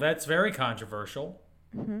 Oh, that's very controversial.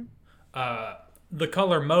 The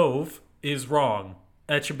color mauve is wrong.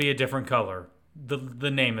 That should be a different color. The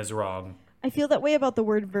name is wrong. I feel that way about the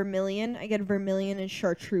word vermilion. I get vermilion and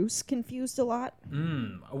chartreuse confused a lot.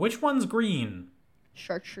 Which one's green?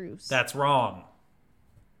 Chartreuse. That's wrong.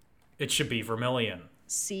 It should be vermilion.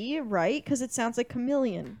 See, right? Because it sounds like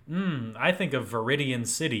chameleon. I think of Viridian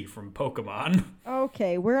City from Pokemon.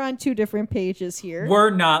 Okay, we're on two different pages here. We're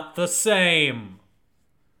not the same.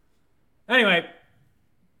 Anyway,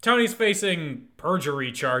 Tony's facing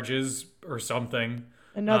perjury charges or something.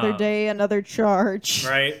 Another day, another charge.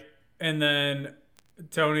 Right? And then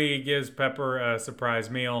Tony gives Pepper a surprise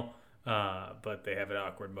meal, but they have an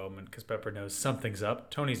awkward moment because Pepper knows something's up.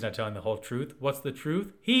 Tony's not telling the whole truth. What's the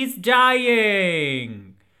truth? He's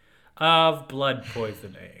dying of blood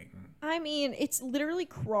poisoning. I mean, it's literally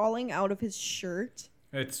crawling out of his shirt.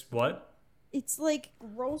 It's what? It's like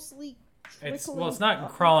grossly trickling. It's up. not You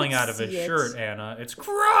crawling can out of his see it. shirt, Anna. It's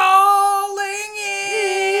crawling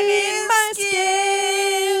in my his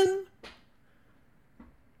skin.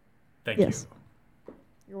 Thank Yes. you.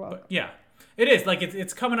 You're welcome. But yeah, it is like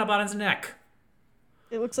it's coming up on his neck.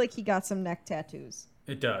 It looks like he got some neck tattoos.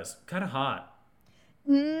 It does. Kind of hot.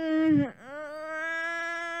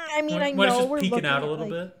 I mean, I When it's know just we're peeking looking out a at, little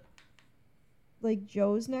like, bit. Like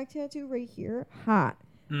Joe's neck tattoo right here, hot.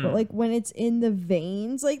 Hmm. But like when it's in the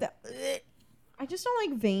veins, like that. I just don't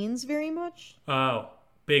like veins very much. Oh,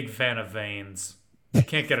 big fan of veins.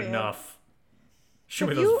 Can't get Fan. enough. Show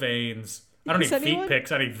me Have those you- veins. I don't need has feet anyone-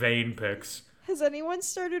 pics. I need vein pics. Has anyone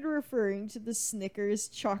started referring to the Snickers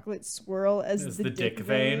chocolate swirl as As the the dick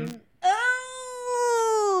vein?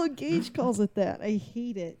 Oh, Gage calls it that. I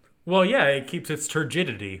hate it. Well, yeah, it keeps its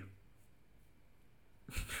turgidity.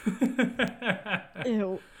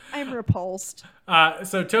 Ew. I'm repulsed.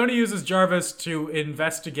 So Tony uses Jarvis to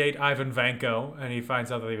investigate Ivan Vanko, and he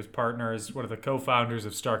finds out that he was partners, one of the co-founders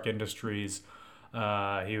of Stark Industries.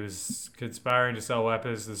 He was conspiring to sell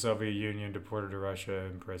weapons to the Soviet Union, deported to Russia,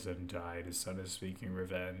 imprisoned, died. His son is seeking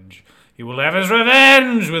revenge. He will have his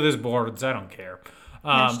revenge with his boards. I don't care.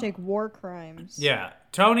 Hashtag war crimes. Yeah,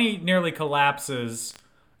 Tony nearly collapses,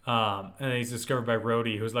 and then he's discovered by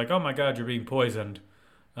Rhodey, who's like, "Oh my God, you're being poisoned."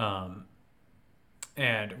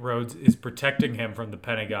 And Rhodes is protecting him from the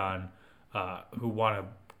Pentagon, who want to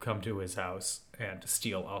come to his house and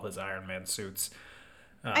steal all his Iron Man suits.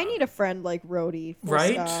 I need a friend like Rhodey. full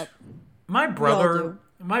Right? stop. My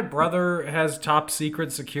all brother has top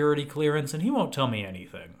secret security clearance, and he won't tell me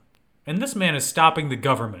anything. And this man is stopping the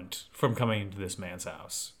government from coming into this man's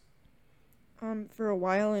house. For a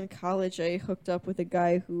while in college, I hooked up with a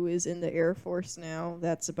guy who is in the Air Force now.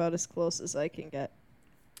 That's about as close as I can get.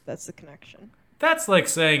 That's the connection. That's like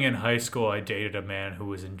saying in high school I dated a man who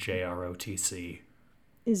was in JROTC.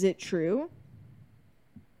 Is it true?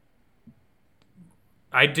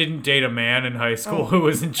 I didn't date a man in high school who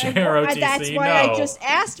was in JROTC. That's why no. I just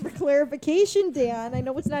asked for clarification, Dan. I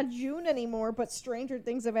know it's not June anymore, but stranger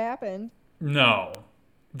things have happened. No,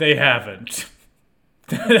 they haven't.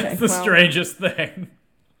 That's the strangest thing.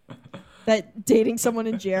 That dating someone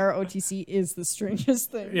in JROTC is the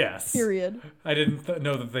strangest thing. Yes. Period. I didn't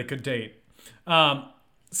know that they could date.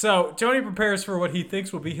 So Tony prepares for what he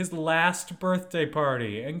thinks will be his last birthday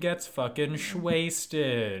party and gets fucking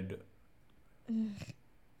shwasted.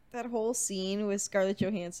 That whole scene with Scarlett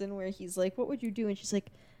Johansson where he's like, what would you do? And she's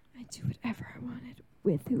like, I'd do whatever I wanted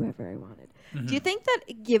with whoever I wanted. Mm-hmm. Do you think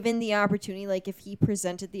that given the opportunity, like if he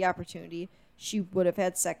presented the opportunity, she would have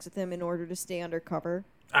had sex with him in order to stay undercover?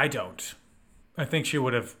 I don't. I think she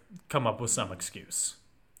would have come up with some excuse.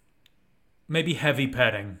 Maybe heavy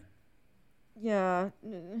petting. Yeah.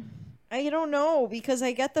 I don't know, because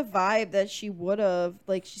I get the vibe that she would have,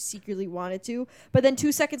 like, she secretly wanted to. But then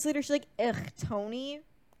 2 seconds later, she's like, ugh, Tony,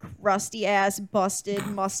 crusty ass, busted,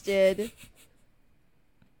 musted.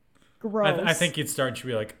 Gross. I think you'd start to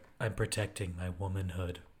be like, I'm protecting my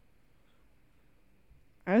womanhood.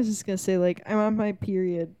 I was just going to say, like, I'm on my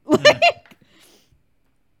period.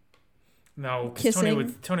 No, 'cause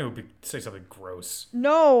Kissing. Tony would say something gross.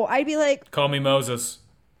 No, I'd be like, Call me Moses.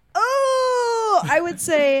 oh, I would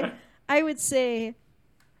say,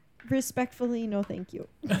 respectfully, no, thank you.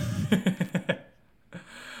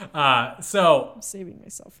 So I'm saving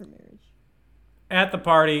myself for marriage. at the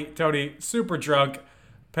party, Tony super drunk.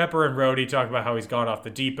 Pepper and Rhodey talk about how he's gone off the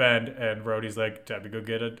deep end, and Rhodey's like, "Time to go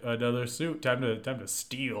get another suit. Time to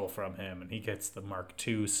steal from him." And he gets the Mark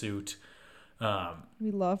II suit.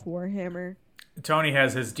 We love Warhammer. Tony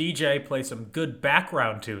has his DJ play some good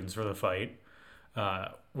background tunes for the fight,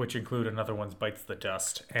 which include Another One Bites the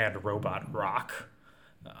Dust and Robot Rock.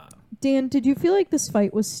 Dan, did you feel like this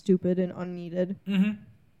fight was stupid and unneeded? Mm-hmm.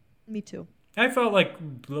 Me too. I felt like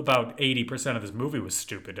about 80% of this movie was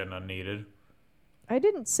stupid and unneeded. I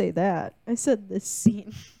didn't say that. I said this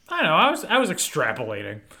scene. I know. I was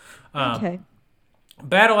extrapolating. Okay.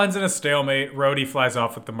 Battle ends in a stalemate. Rhodey flies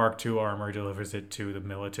off with the Mark II armor, delivers it to the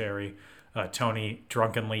military. Tony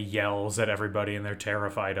drunkenly yells at everybody, and they're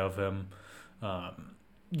terrified of him.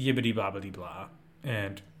 Yibbity bobbity blah.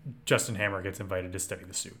 And Justin Hammer gets invited to study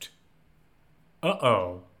the suit.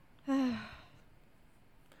 Uh-oh.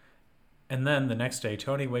 And then the next day,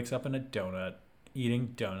 Tony wakes up in a donut,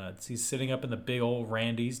 eating donuts. He's sitting up in the big old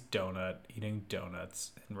Randy's donut, eating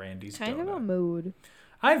donuts in Randy's donut. Kind of a mood.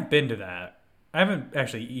 I've been to that. I haven't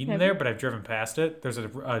actually eaten Have there, you? but I've driven past it. There's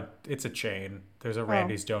it's a chain. There's a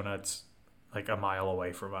Randy's Donuts like a mile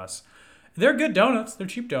away from us. They're good donuts. They're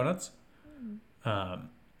cheap donuts.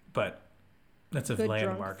 But that's a Good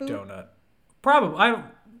landmark drunk food? donut. Probably.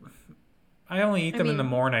 I only eat them in the mean-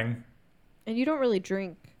 morning. And you don't really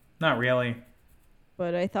drink, Not really.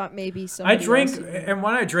 but I thought maybe I somebody drink, else would. and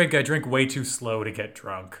when I drink way too slow to get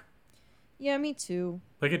drunk. Yeah, me too.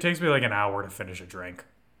 Like, it takes me like an hour to finish a drink.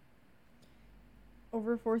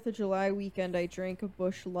 Over 4th of July weekend, I drank a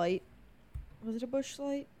Busch Light. Was it a Busch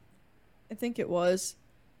Light? I think it was.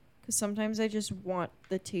 Because sometimes I just want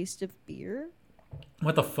the taste of beer.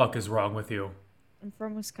 What the fuck is wrong with you? I'm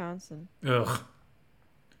from Wisconsin. Ugh.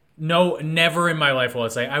 No, never in my life will I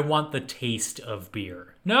say, I want the taste of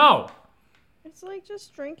beer. No! It's like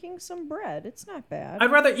just drinking some bread. It's not bad.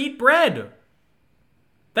 I'd rather eat bread.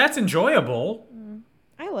 That's enjoyable.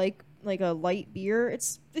 I like a light beer.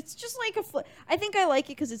 It's just like I think I like it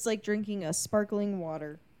because it's like drinking a sparkling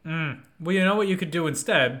water. Well, you know what you could do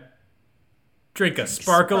instead? Drink a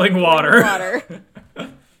sparkling water.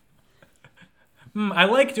 I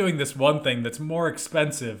like doing this one thing that's more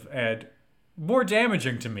expensive and more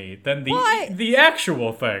damaging to me than the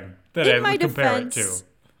actual thing that I In my would compare it to. defense,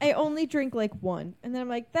 I only drink like one, and then I'm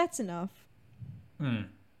like, that's enough.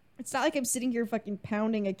 It's not like I'm sitting here fucking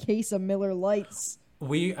pounding a case of Miller Lights.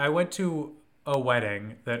 I went to a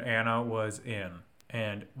wedding that Anna was in,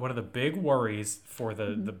 and one of the big worries for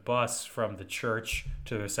the bus from the church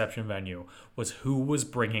to the reception venue was who was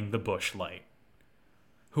bringing the Busch Light.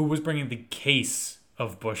 Who was bringing the case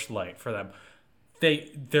of Busch Light for them?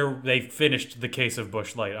 They finished the case of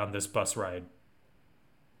Busch Light on this bus ride.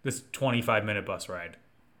 This 25-minute bus ride.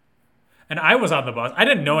 And I was on the bus. I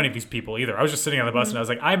didn't know any of these people either. I was just sitting on the bus and I was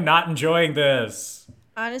like, I'm not enjoying this.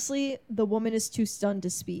 Honestly, the woman is too stunned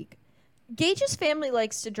to speak. Gage's family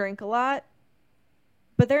likes to drink a lot,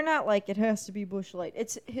 but they're not like it has to be Busch Light.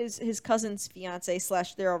 It's his cousin's fiance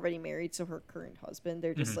 / they're already married, so her current husband.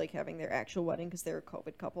 They're just like having their actual wedding because they're a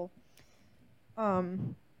COVID couple.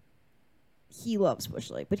 He loves Busch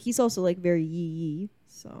Light, but he's also like very yee.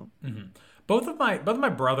 So Both of my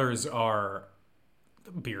brothers are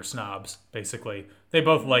beer snobs, basically. They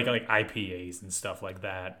both like IPAs and stuff like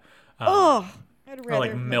that. I'd Or rather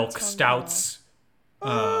like have my milk tongue stouts.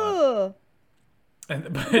 off.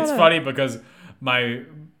 But it's funny because my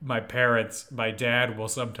parents, my dad will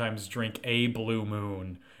sometimes drink a Blue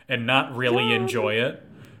Moon and not really enjoy it,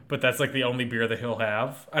 but that's like the only beer that he'll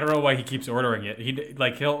have. I don't know why he keeps ordering it.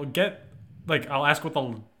 He'll get I'll ask what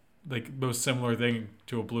the most similar thing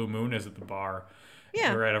to a Blue Moon is at the bar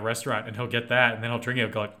or at a restaurant, and he'll get that, and then he'll drink it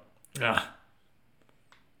and go like, ugh.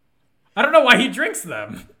 I don't know why he drinks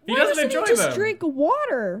them. He doesn't enjoy he just them. drink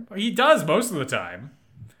water? He does most of the time.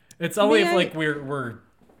 It's only if we're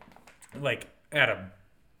like at a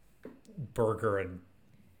burger and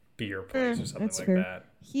beer place or something That's like fair. that.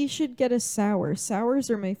 He should get a sour.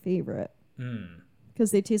 Sours are my favorite.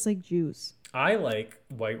 Because they taste like juice. I like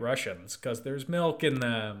White Russians because there's milk in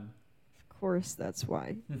them. Of course, that's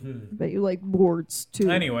why. Bet you like boards,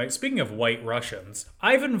 too. Anyway, speaking of White Russians,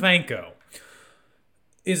 Ivan Vanko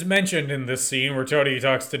is mentioned in this scene where Tony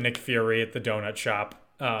talks to Nick Fury at the donut shop.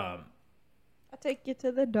 I'll take you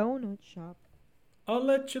to the donut shop. I'll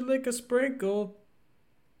let you lick a sprinkle.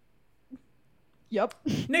 Yep.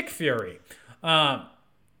 Nick Fury.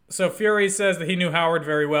 So Fury says that he knew Howard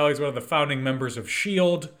very well. He's one of the founding members of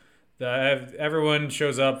S.H.I.E.L.D. Everyone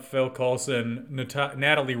shows up. Phil Coulson,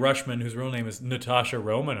 Natalie Rushman, whose real name is Natasha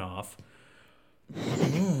Romanoff.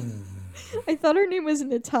 I thought her name was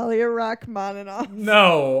Natalia Rachmaninoff.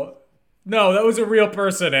 No, that was a real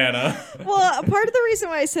person, Anna. Well, part of the reason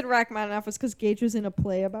why I said Rachmaninoff was because Gage was in a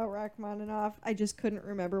play about Rachmaninoff. I just couldn't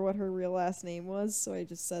remember what her real last name was, so I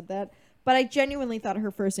just said that. But I genuinely thought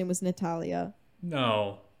her first name was Natalia.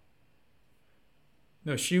 No,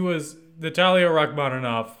 she was... Natalia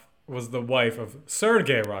Rachmaninoff was the wife of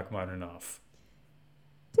Sergei Rachmaninoff.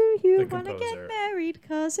 Do you The want to composer. get married,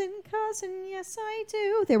 cousin? Yes, I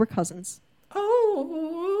do. They were cousins.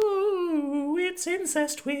 Oh, it's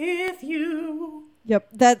incest with you. Yep,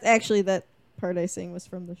 that part I sang was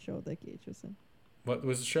from the show that Gage was in. What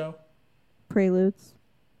was the show? Preludes.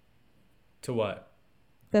 To what?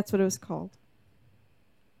 That's what it was called.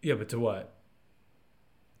 Yeah, but to what?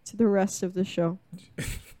 To the rest of the show.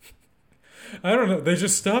 I don't know. They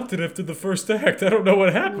just stopped it after the first act. I don't know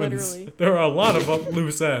what happens. Literally. There are a lot of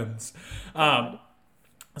loose ends.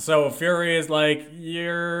 So Fury is like,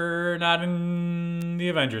 you're not in the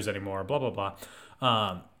Avengers anymore, blah, blah,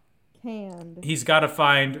 blah. Canned. He's got to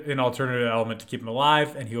find an alternative element to keep him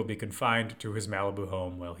alive, and he will be confined to his Malibu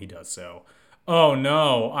home while he does so. Oh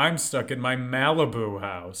no, I'm stuck in my Malibu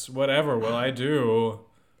house. Whatever will I do?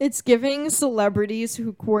 It's giving celebrities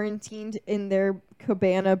who quarantined in their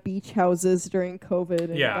cabana beach houses during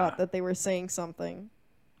COVID and thought that they were saying something.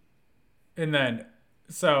 And then,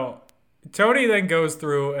 so Tony then goes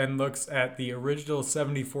through and looks at the original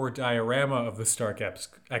 74 diorama of the Stark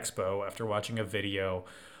Expo after watching a video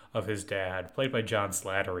of his dad, played by John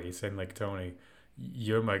Slattery, saying like, Tony,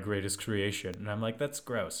 you're my greatest creation. And I'm like, that's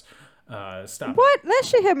gross. Stop. What? That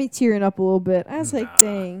shit had me tearing up a little bit. I was like,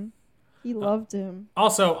 dang. He loved him.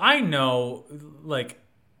 Also, I know, like,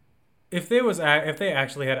 if they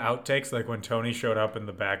actually had outtakes, like when Tony showed up in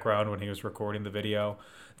the background when he was recording the video,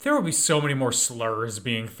 there would be so many more slurs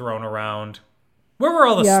being thrown around. Where were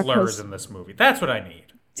all the slurs in this movie? That's what I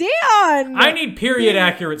need. Dan! I need period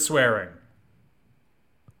accurate swearing.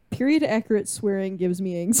 Period accurate swearing gives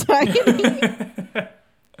me anxiety.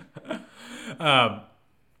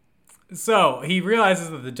 So he realizes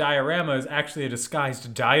that the diorama is actually a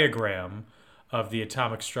disguised diagram of the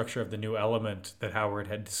atomic structure of the new element that Howard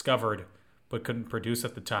had discovered but couldn't produce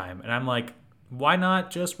at the time. And I'm like, why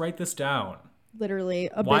not just write this down? Literally.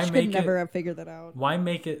 A Why bitch make could never have figured that out. Why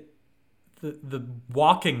make it the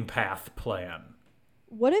walking path plan?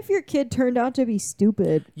 What if your kid turned out to be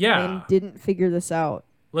stupid and didn't figure this out?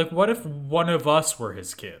 Like, what if one of us were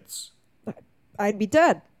his kids? I'd be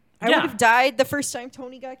dead. I would have died the first time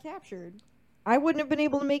Tony got captured. I wouldn't have been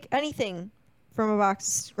able to make anything from a box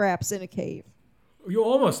of scraps in a cave. You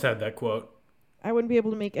almost had that quote. I wouldn't be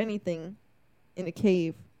able to make anything in a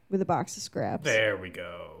cave with a box of scraps. There we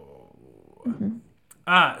go.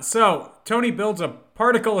 So Tony builds a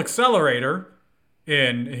particle accelerator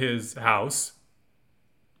in his house,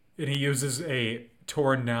 and he uses a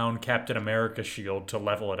torn down Captain America shield to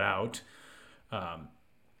level it out.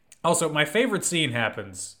 Also, my favorite scene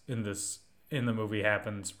happens in the movie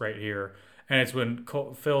happens right here, and it's when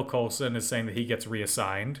Phil Coulson is saying that he gets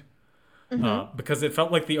reassigned, because it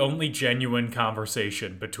felt like the only genuine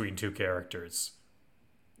conversation between two characters.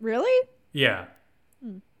 Really? Yeah.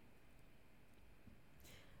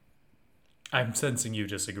 I'm sensing you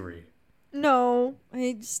disagree. No,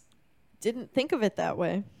 I just didn't think of it that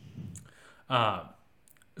way.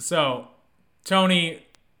 So, Tony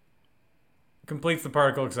completes the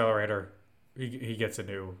particle accelerator. He gets a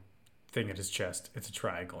new thing in his chest. It's a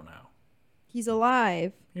triangle now. He's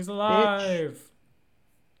alive. He's alive.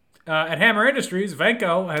 At Hammer Industries,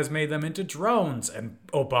 Vanko has made them into drones, and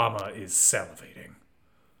Obama is salivating.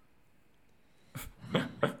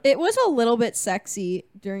 It was a little bit sexy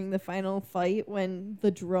during the final fight when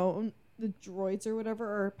the droids or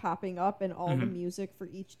whatever are popping up and all the music for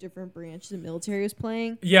each different branch the military is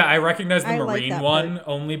playing. Yeah, I recognize the I like Marine that one part.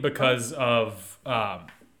 only because of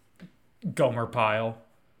Gomer Pyle.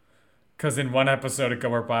 Because in one episode of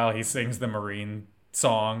Gomer Pyle, he sings the Marine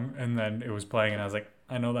song, and then it was playing, and I was like,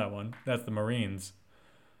 I know that one. That's the Marines.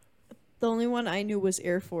 The only one I knew was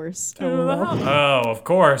Air Force. Oh, of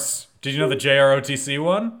course. Did you know the JROTC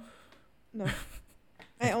one? No.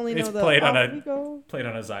 I only know It's the played on Off We Go. played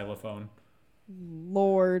on a xylophone.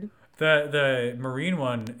 Lord. The Marine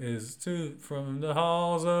one is from the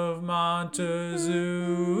halls of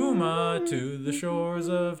Montezuma to the shores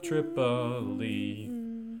of Tripoli.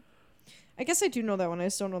 I guess I do know that one. I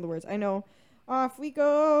just don't know the words. I know. Off we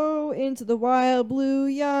go into the wild blue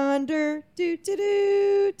yonder. Do do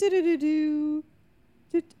do do do do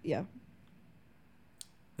do. Yeah.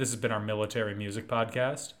 This has been our military music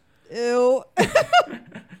podcast. Ew.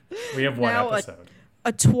 We have one Now episode.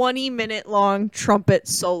 A 20-minute long trumpet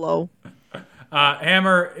solo.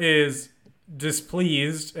 Hammer is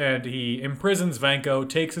displeased, and he imprisons Vanko,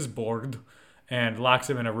 takes his board, and locks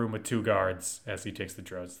him in a room with 2 guards as he takes the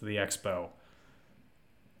drones to the expo.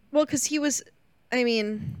 Well, because he was, I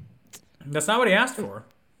mean, That's not what he asked for.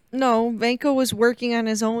 no, Vanko was working on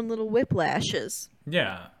his own little whiplashes.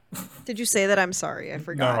 Yeah. Did you say that? I'm sorry, I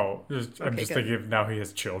forgot. No, I'm Okay, just good. thinking of now he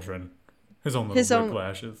has children. His own little His own-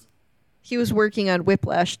 whiplashes. He was working on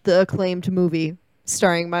Whiplash, the acclaimed movie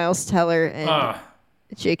starring Miles Teller and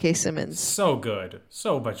J.K. Simmons. So good.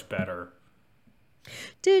 So much better.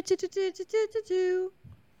 Do, do, do, do, do, do,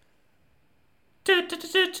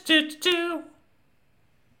 do, do.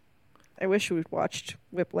 I wish we'd watched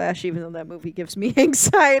Whiplash, even though that movie gives me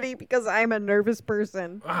anxiety because I'm a nervous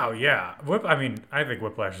person. Wow, yeah. I think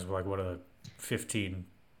Whiplash is like one of my 15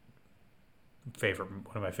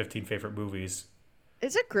 favorite movies.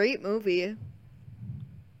 It's a great movie.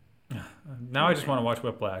 Now I just want to watch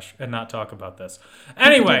Whiplash and not talk about this. We can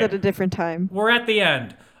do Anyway, that at a different time. we're at the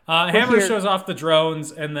end. Hammer here. shows off the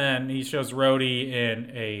drones, and then he shows Rhodey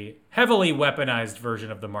in a heavily weaponized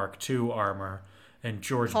version of the Mark II armor, and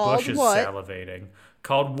George Called Bush is what? salivating.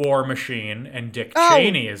 Called War Machine, and Dick Oh.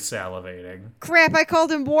 Cheney is salivating. Crap, I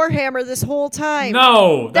called him Warhammer this whole time.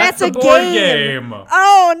 No, that's the a board game. game.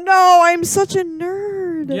 Oh no, I'm such a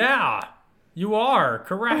nerd. Yeah, you are Oh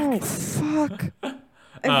correct. fuck.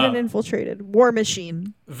 I've been infiltrated. War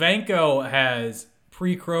Machine. Vanko has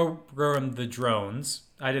pre-programmed the drones.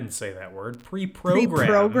 I didn't say that word. Pre-programmed.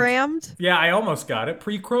 Pre-programmed. Yeah, I almost got it.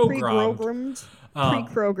 Pre-programmed. Pre-programmed.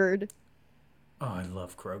 Pre-Krogered. Oh, I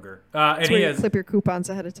love Kroger. And That's he where you has clip your coupons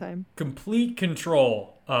ahead of time. complete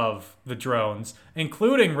control of the drones,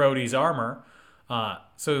 including Rhodey's armor.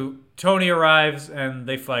 So Tony arrives and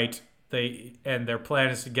they fight. And their plan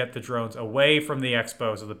is to get the drones away from the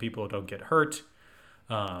expo so the people don't get hurt.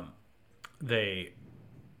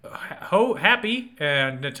 Happy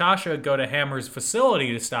and Natasha go to Hammer's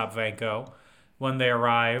facility to stop Vanko. When they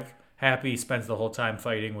arrive, Happy spends the whole time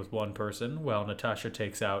fighting with one person, while Natasha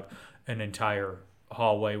takes out an entire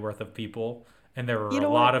hallway worth of people. And there were You a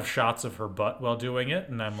know lot what? of shots of her butt while doing it,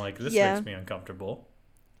 and I'm like, this Yeah. makes me uncomfortable.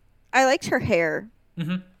 I liked her hair.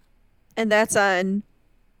 Mhm. And that's on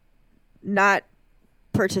not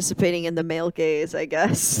participating in the male gaze, I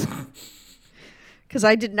guess. Because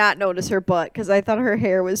I did not notice her butt, because I thought her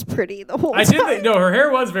hair was pretty the whole I time. did think, no, her hair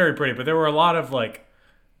was very pretty, but there were a lot of like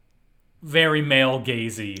very male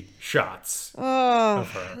gazy shots. Oh,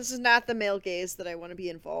 of her. this is not the male gaze that I want to be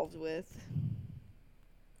involved with.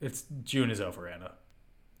 June is over, Anna.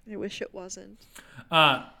 I wish it wasn't.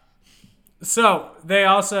 So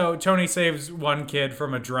Tony saves one kid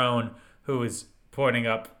from a drone who is pointing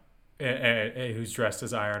up, who's dressed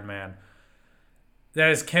as Iron Man. That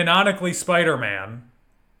is canonically Spider-Man.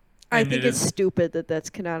 I And think it it's is- stupid that that's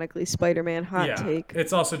canonically Spider-Man. Hot take.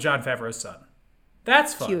 It's also Jon Favreau's son.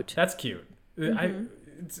 That's fun. Cute. That's cute.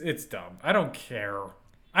 It's dumb. I don't care.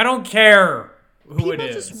 I don't care who People it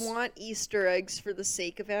is. just want Easter eggs for the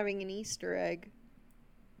sake of having an Easter egg.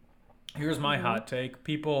 Here's my Mm-hmm. hot take.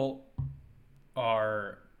 People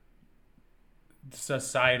are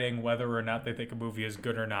deciding whether or not they think a movie is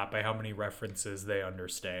good or not by how many references they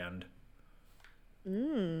understand.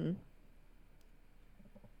 So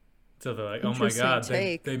they're like, oh my Interesting god,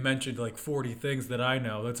 take. they mentioned like 40 things that I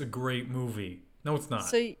know. That's a great movie. No, it's not.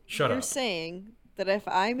 So Shut you're up. saying that if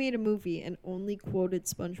I made a movie and only quoted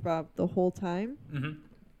SpongeBob the whole time,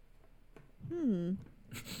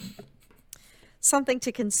 something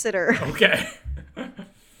to consider. Okay.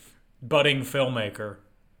 Budding filmmaker.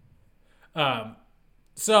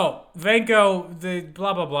 So, Vanko, the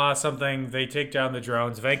blah, blah, blah, something. They take down the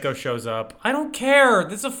drones. Vanko shows up. I don't care.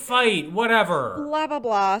 There's a fight. Whatever. Blah blah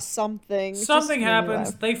blah. Something. Something Just happens.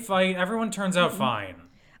 laugh. They fight. Everyone turns out fine.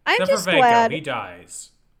 I'm Except just for Vanko. glad. He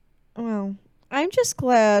dies. Well, I'm just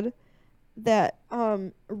glad that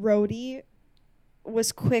Rhodey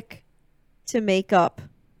was quick to make up,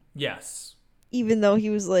 Yes. even though he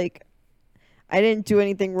was like, "I didn't do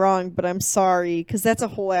anything wrong, but I'm sorry," because that's a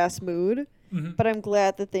whole ass mood. But I'm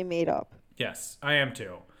glad that they made up. Yes, I am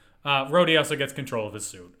too. Rhodey also gets control of his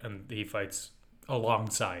suit, and he fights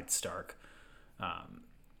alongside Stark.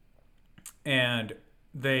 And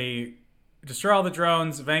they destroy all the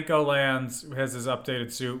drones. Vanko lands, has his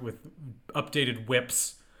updated suit with updated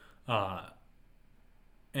whips. And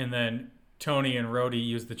then Tony and Rhodey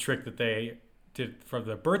use the trick that they did for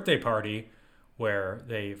the birthday party, where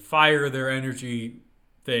they fire their energy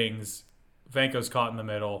things. Vanko's caught in the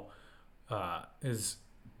middle.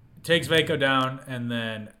 Takes Vanko down, and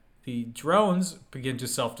then the drones begin to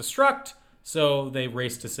self-destruct, so they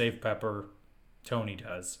race to save Pepper. Tony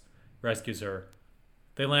does. Rescues her.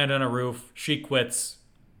 They land on a roof. She quits.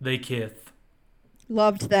 They kiss.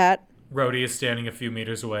 Loved that. Rhodey is standing a few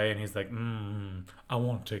meters away, and he's like, I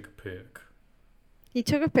want to take a pic. He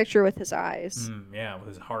took a picture with his eyes. Yeah, with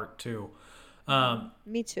his heart, too.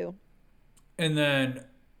 Me too. And then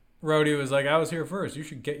Rhodey was like, I was here first. You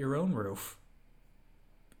should get your own roof.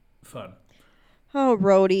 Fun. Oh,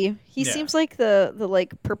 Rhodey. He Yeah. seems like the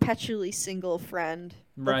like perpetually single friend.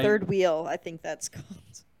 The Right. third wheel, I think that's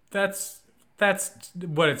called. That's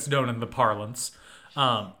what it's known in the parlance.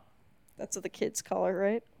 That's what the kids call it,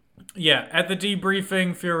 right? Yeah, at the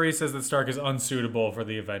debriefing, Fury says that Stark is unsuitable for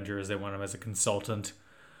the Avengers. They want him as a consultant.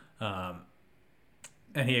 And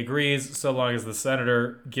he agrees so long as the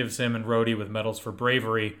senator gives him and Rhodey with medals for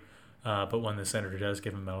bravery. But when the senator does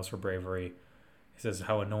give him medals for bravery, he says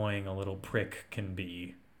how annoying a little prick can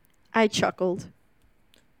be. I chuckled.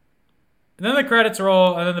 And then the credits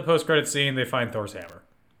roll, and then the post-credit scene, they find Thor's hammer.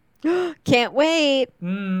 Can't wait.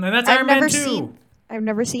 And that's Iron Man 2. I've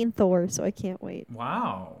never seen Thor, so I can't wait.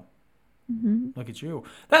 Wow. Look at you.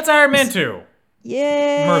 That's Iron Man 2.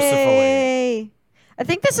 Yay! Mercifully. I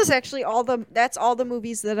think this is actually that's all the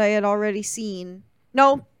movies that I had already seen.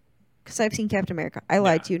 No, because I've seen Captain America. I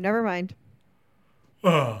lied to you. Never mind.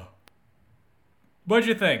 What'd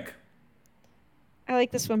you think? I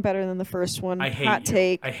like this one better than the first one. I hate Hot you.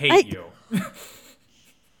 take. I hate you.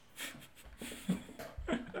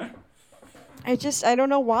 I don't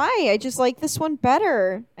know why. I just like this one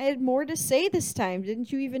better. I had more to say this time.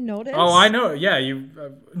 Didn't you even notice? Oh, I know. Yeah, you.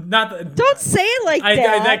 Not that. Don't say it like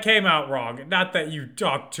that. That came out wrong. Not that you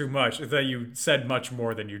talked too much. It's that you said much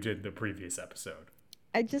more than you did in the previous episode.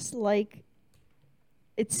 I just like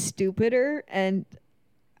it's stupider, and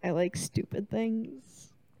I like stupid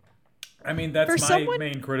things. I mean, that's For my someone-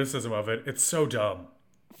 main criticism of it. It's so dumb.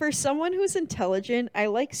 For someone who's intelligent, I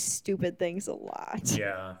like stupid things a lot.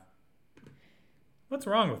 Yeah. What's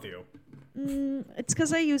wrong with you? It's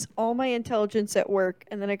because I use all my intelligence at work,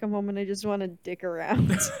 and then I come home and I just want to dick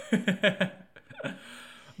around.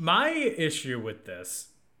 My issue with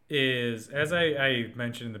this is, as I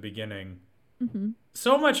mentioned in the beginning,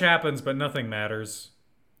 so much happens, but nothing matters.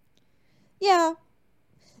 Yeah.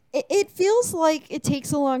 It feels like it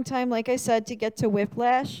takes a long time, like I said, to get to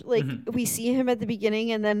Whiplash. Like, we see him at the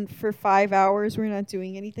beginning, and then for 5 hours we're not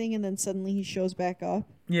doing anything, and then suddenly he shows back up.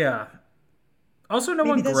 Yeah. Also, no Maybe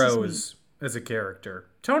one that's just grows as a character.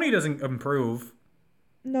 Tony doesn't improve.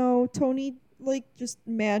 No, Tony, like, just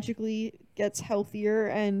magically gets healthier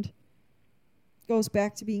and goes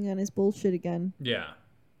back to being on his bullshit again. Yeah.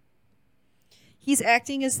 He's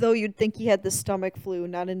acting as though you'd think he had the stomach flu,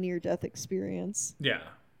 not a near-death experience. Yeah.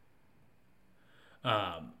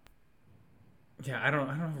 Yeah, I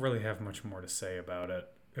don't really have much more to say about it,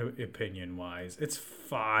 opinion-wise. It's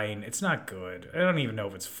fine. It's not good. I don't even know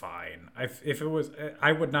if it's fine. If it was,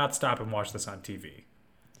 I would not stop and watch this on TV.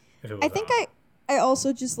 If it was I think on. I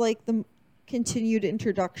also just like the continued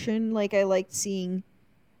introduction. Like, I liked seeing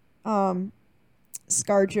ScarJo,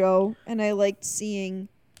 and I liked seeing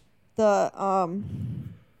the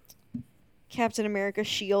Captain America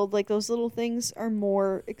shield. Like, those little things are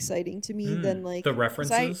more exciting to me than like the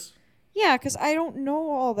references. Yeah, because I don't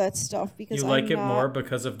know all that stuff. Because You like I'm it not... more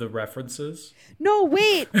because of the references? No,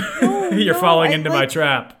 wait. No, You're no, falling I into my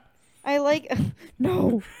trap. I like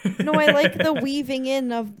no, I like the weaving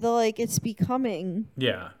in of the like it's becoming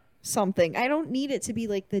Yeah. something. I don't need it to be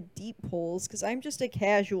like the deep pulls because I'm just a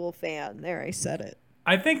casual fan. There, I said it.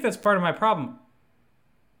 I think that's part of my problem.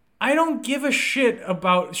 I don't give a shit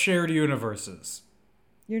about shared universes.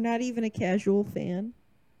 You're not even a casual fan.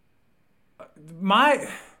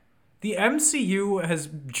 The MCU has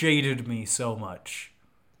jaded me so much.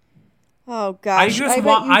 Oh gosh,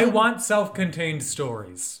 I want self-contained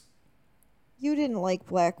stories. You didn't like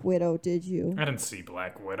Black Widow, did you? I didn't see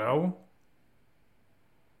Black Widow.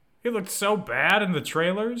 He looked so bad in the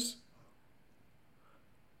trailers.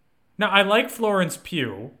 Now, I like Florence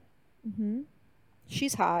Pugh.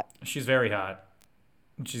 She's hot. She's very hot.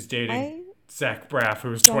 And she's dating I Zach Braff,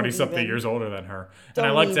 who's don't 20-something even. years older than her. And I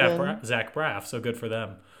Don't like even. Zach Braff, so good for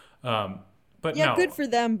them. But Yeah, no, good for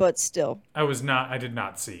them, but still. I did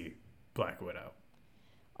not see Black Widow.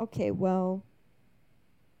 Okay, well,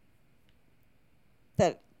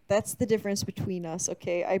 that's the difference between us.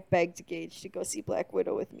 Okay, I begged Gage to go see Black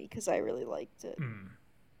Widow with me because I really liked it,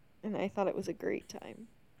 and I thought it was a great time.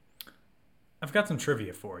 I've got some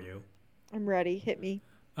trivia for you. I'm ready. Hit me.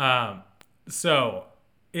 So,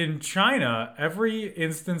 in China, every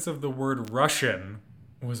instance of the word Russian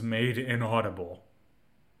was made inaudible.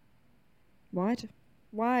 What?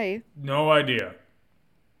 Why? No idea.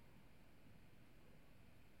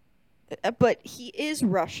 But he is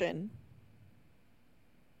Russian.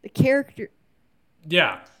 The character.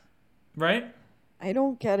 Yeah. Right? I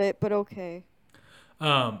don't get it, but okay.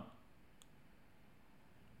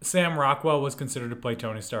 Sam Rockwell was considered to play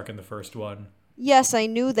Tony Stark in the first one. Yes, I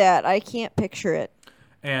knew that. I can't picture it.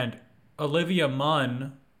 And Olivia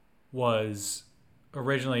Munn was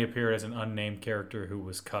originally appeared as an unnamed character who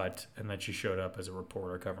was cut, and then she showed up as a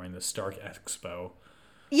reporter covering the Stark Expo.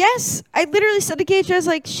 Yes, I literally said to Gage, I was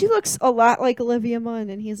like, she looks a lot like Olivia Munn.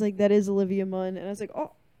 And he's like, that is Olivia Munn. And I was like,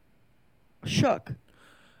 oh, shook.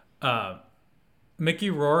 Mickey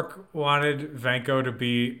Rourke wanted Vanko to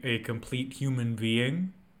be a complete human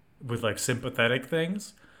being with like sympathetic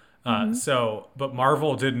things. But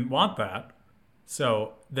Marvel didn't want that.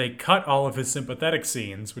 So they cut all of his sympathetic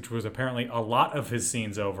scenes, which was apparently a lot of his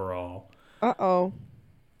scenes overall. Uh-oh.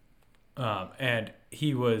 And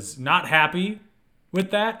he was not happy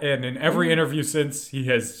with that. And in every interview since, he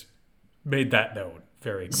has made that known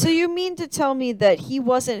very clearly. So you mean to tell me that he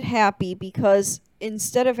wasn't happy because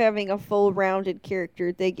instead of having a full-rounded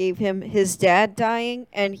character, they gave him his dad dying,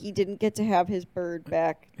 and he didn't get to have his bird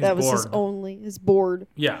back. That was his board.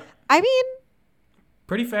 Yeah. I mean,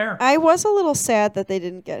 pretty fair. I was a little sad that they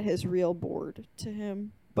didn't get his real board to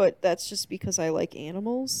him, but that's just because I like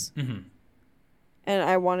animals. Mm-hmm. And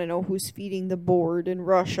I want to know who's feeding the board in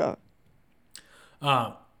Russia.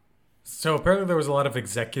 So apparently there was a lot of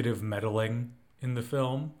executive meddling in the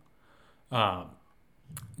film.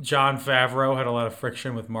 Jon Favreau had a lot of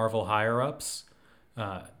friction with Marvel higher-ups.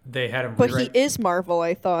 They had him But he is Marvel,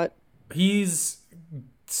 I thought. He's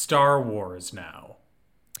Star Wars now.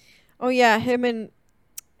 Oh, yeah, him and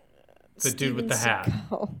The dude with the hat.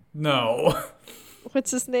 Seagal. No.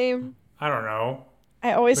 What's his name? I don't know.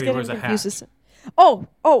 I always But he get him wears a confused. hat.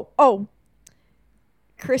 Oh.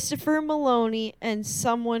 Christopher Maloney and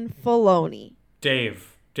someone Filoni.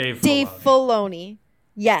 Dave Dave Filoni. Filoni.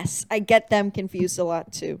 Yes, I get them confused a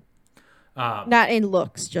lot too. Not in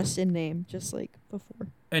looks, just in name, just like before.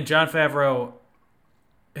 And Jon Favreau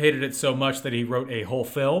hated it so much that he wrote a whole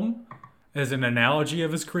film as an analogy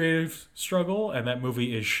of his creative struggle, and that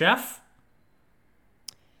movie is Chef.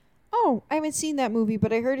 Oh, I haven't seen that movie,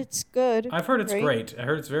 but I heard it's good. I've heard it's right? great. I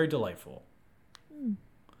heard it's very delightful.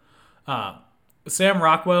 Sam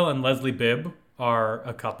Rockwell and Leslie Bibb are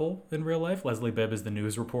a couple in real life. Leslie Bibb is the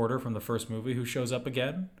news reporter from the first movie who shows up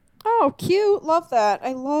again. Oh, cute. Love that.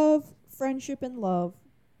 I love friendship and love.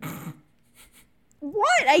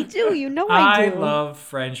 What? I do. You know I do. I love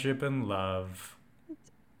friendship and love.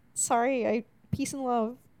 Sorry. Peace and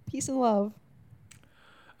love. Peace and love.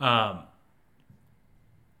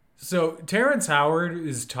 So Terrence Howard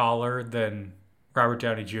is taller than Robert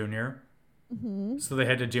Downey Jr. Mm-hmm. So they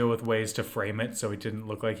had to deal with ways to frame it so he didn't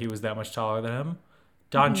look like he was that much taller than him.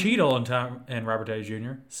 Don Cheadle and Robert Downey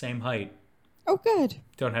Jr., same height. Oh, good.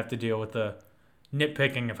 Don't have to deal with the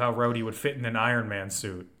nitpicking of how Rhodey would fit in an Iron Man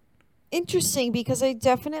suit. Interesting, because I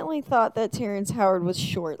definitely thought that Terrence Howard was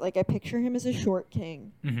short. Like, I picture him as a short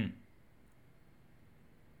king. Mm-hmm.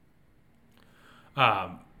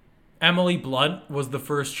 Emily Blunt was the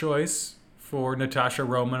first choice for Natasha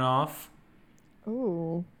Romanoff.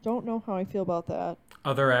 Oh, don't know how I feel about that.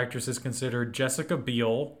 Other actresses considered Jessica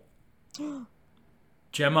Biel,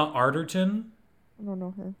 Gemma Arterton. I don't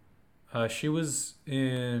know her. She was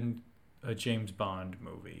in a James Bond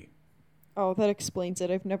movie. Oh, that explains it.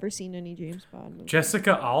 I've never seen any James Bond movies.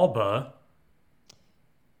 Jessica Alba,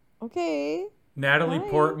 Okay. Natalie Hi.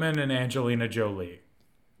 Portman, and Angelina Jolie.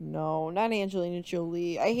 No, not Angelina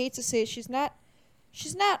Jolie. I hate to say it, she's not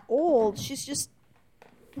old. She's just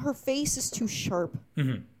her face is too sharp.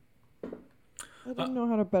 Mhm. I don't know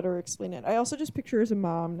how to better explain it. I also just picture her as a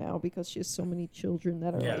mom now because she has so many children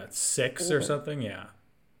that are Yeah, like 6 or older. something, yeah.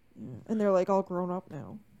 And they're like all grown up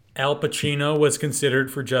now. Al Pacino was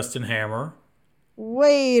considered for Justin Hammer.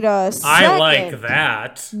 Wait a second. I like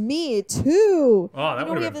that. Me too. Oh, that You know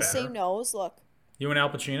would we have have been the better. same nose. Look. You and Al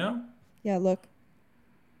Pacino? Yeah, look.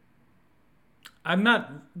 I'm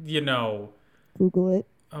not, Google it.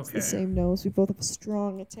 It's okay. the same nose. We both have a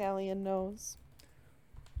strong Italian nose.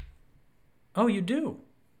 Oh, you do?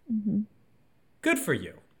 Mm-hmm. Good for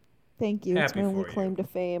you. Thank you. It's Happy my only for you. claim to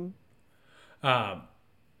fame.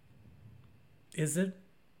 Is it?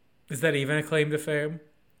 Is that even a claim to fame?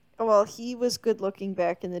 Well, he was good looking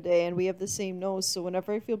back in the day, and we have the same nose. So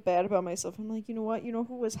whenever I feel bad about myself, I'm like, you know what? You know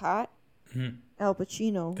who was hot? Al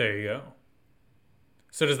Pacino. There you go.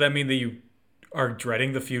 So does that mean that you are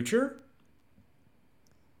dreading the future?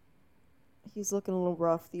 He's looking a little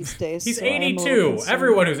rough these days. He's so I'm a little 82. concerned.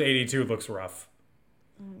 Everyone who's 82 looks rough.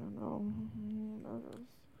 I don't know.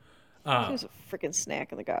 He Uh, was a freaking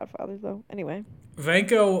snack in The Godfather, though. Anyway.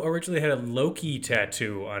 Vanko originally had a Loki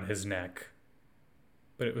tattoo on his neck,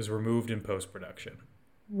 but it was removed in post-production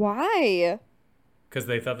Why? because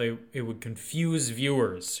they thought it would confuse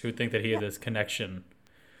viewers who think that he had this connection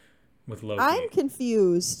with Loki. I'm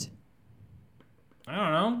confused. I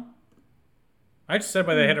don't know. I just said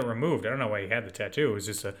why they had it removed. I don't know why he had the tattoo. It was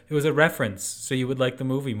just it was a reference, so you would like the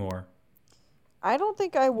movie more. I don't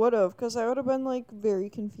think I would have, because I would have been, like, very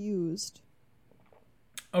confused.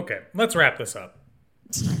 Okay, let's wrap this up.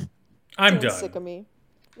 I'm Dan's done. sick of me.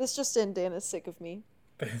 This just in, Dan is sick of me.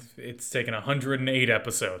 It's taken 108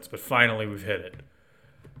 episodes, but finally we've hit it.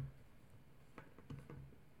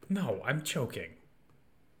 No, I'm choking.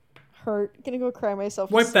 Hurt. Gonna go cry myself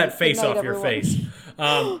to Wipe sleep. that face Good night, off your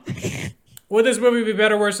everyone. face. Would this movie be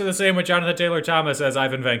better, worse, or the same with Jonathan Taylor Thomas as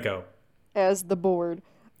Ivan Vanko? As the board.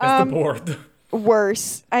 As the board.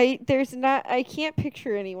 Worse. I can't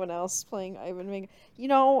picture anyone else playing Ivan Vanko. You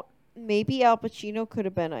know, maybe Al Pacino could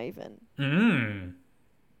have been Ivan.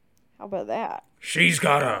 How about that? She's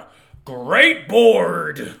got a great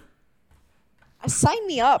board. Sign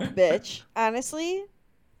me up, bitch. Honestly.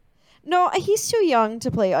 No, he's too young to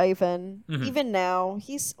play Ivan. Even now.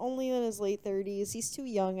 He's only in his late 30s. He's too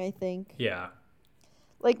young, I think. Yeah.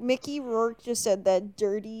 Like, Mickey Rourke just said that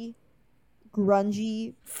dirty,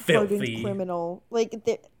 grungy, Filthy. hardened criminal. Like,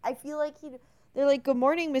 I feel like they're like, good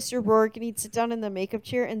morning, Mr. Rourke, and he'd sit down in the makeup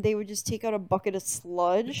chair, and they would just take out a bucket of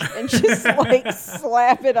sludge and just, like,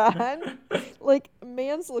 slap it on. Like,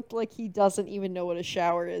 Mans looked like he doesn't even know what a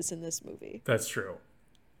shower is in this movie. That's true.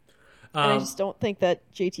 And I just don't think that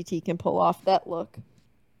JTT can pull off that look.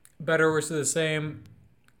 Better, worse, or the same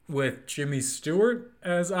with Jimmy Stewart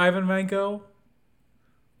as Ivan Vanko.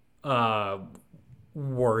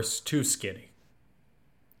 Worse, too skinny.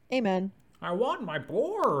 Amen. I want my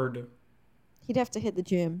board. He'd have to hit the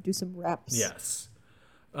gym, do some reps. Yes.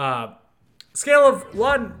 Scale of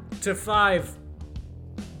 1 to 5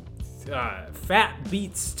 fat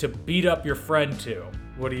beats to beat up your friend to.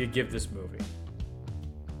 What do you give this movie?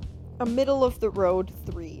 A middle of the road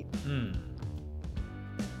 3.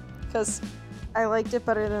 Because I liked it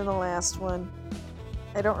better than the last one.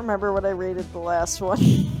 I don't remember what I rated the last one.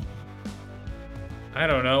 I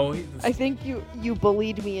don't know. I think you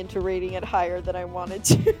bullied me into rating it higher than I wanted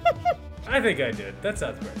to. I think I did. That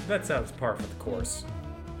sounds great. That sounds par for the course.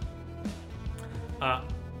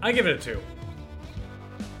 I give it a 2.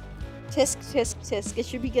 Tisk, tisk, tisk. It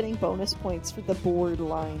should be getting bonus points for the board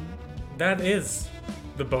line. That is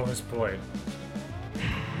the bonus point.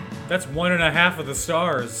 That's 1.5 of the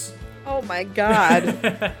stars. Oh my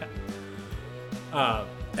god.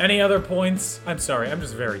 Any other points? I'm sorry, I'm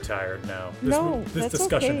just very tired now. This that's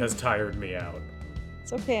discussion okay. has tired me out.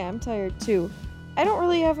 It's okay, I'm tired too. I don't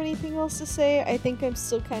really have anything else to say. I think I'm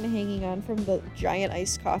still kind of hanging on from the giant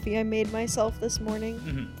iced coffee I made myself this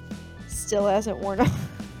morning. Still hasn't worn off.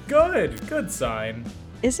 Good sign.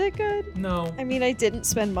 Is it good? No. I mean, I didn't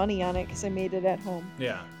spend money on it because I made it at home.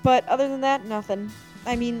 Yeah. But other than that, nothing.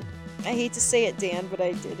 I mean, I hate to say it, Dan, but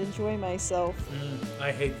I did enjoy myself.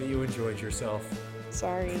 I hate that you enjoyed yourself.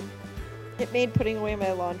 Sorry. It made putting away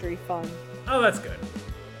my laundry fun. Oh, that's good.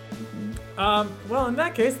 Well, in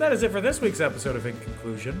that case, that is it for this week's episode of In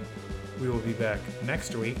Conclusion. We will be back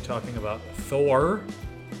next week talking about Thor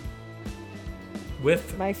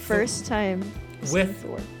with My first time seeing with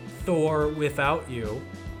Thor. Thor without you.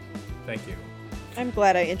 Thank you. I'm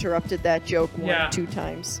glad I interrupted that joke Yeah. 2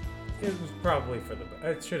 times. It was probably for the.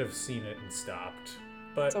 I should have seen it and stopped.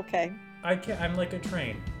 But It's okay. I can't. I'm like a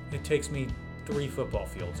train. It takes me 3 football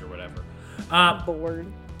fields or whatever. Bored.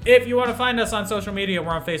 If you want to find us on social media, we're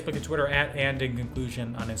on Facebook and Twitter at And In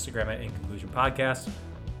Conclusion, on Instagram at In Conclusion Podcast.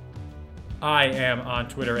 I am on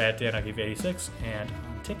Twitter at Dan O'Keefe86 and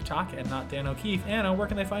on TikTok at Not Dan O'Keefe. Anna, where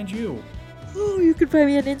can they find you? Oh, you can find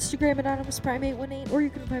me on Instagram at AutomusPrime818, or you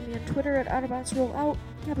can find me on Twitter at AutobotsRollOut.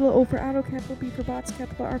 Capital O for Auto, capital B for Bots,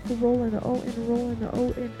 capital R for Roll, and the O and the Roll and the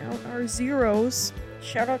O and out are zeros.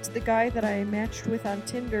 Shout out to the guy that I matched with on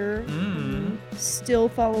Tinder. Who still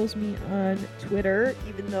follows me on Twitter,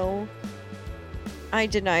 even though I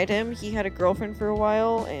denied him. He had a girlfriend for a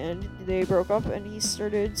while, and they broke up, and he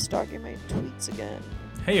started stalking my tweets again.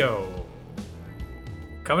 Heyo.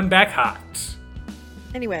 Coming back hot.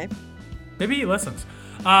 Anyway. Maybe he listens.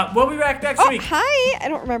 We'll be back next week. Hi! I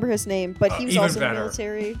don't remember his name, but he was even also in better. the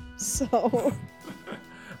military, so...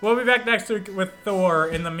 We'll be back next week with Thor.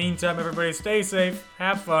 In the meantime, everybody stay safe,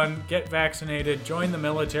 have fun, get vaccinated, join the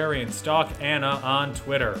military, and stalk Anna on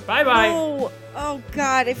Twitter. Bye-bye. No! Oh,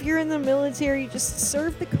 God, if you're in the military, just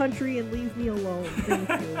serve the country and leave me alone. Thank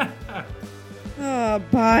you.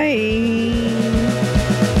 Bye.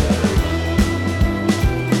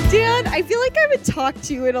 Dan, I feel like I haven't talked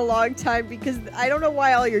to you in a long time because I don't know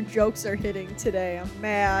why all your jokes are hitting today. I'm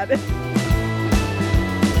mad.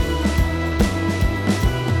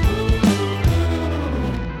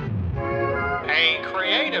 A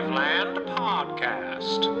Creative Land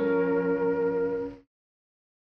podcast.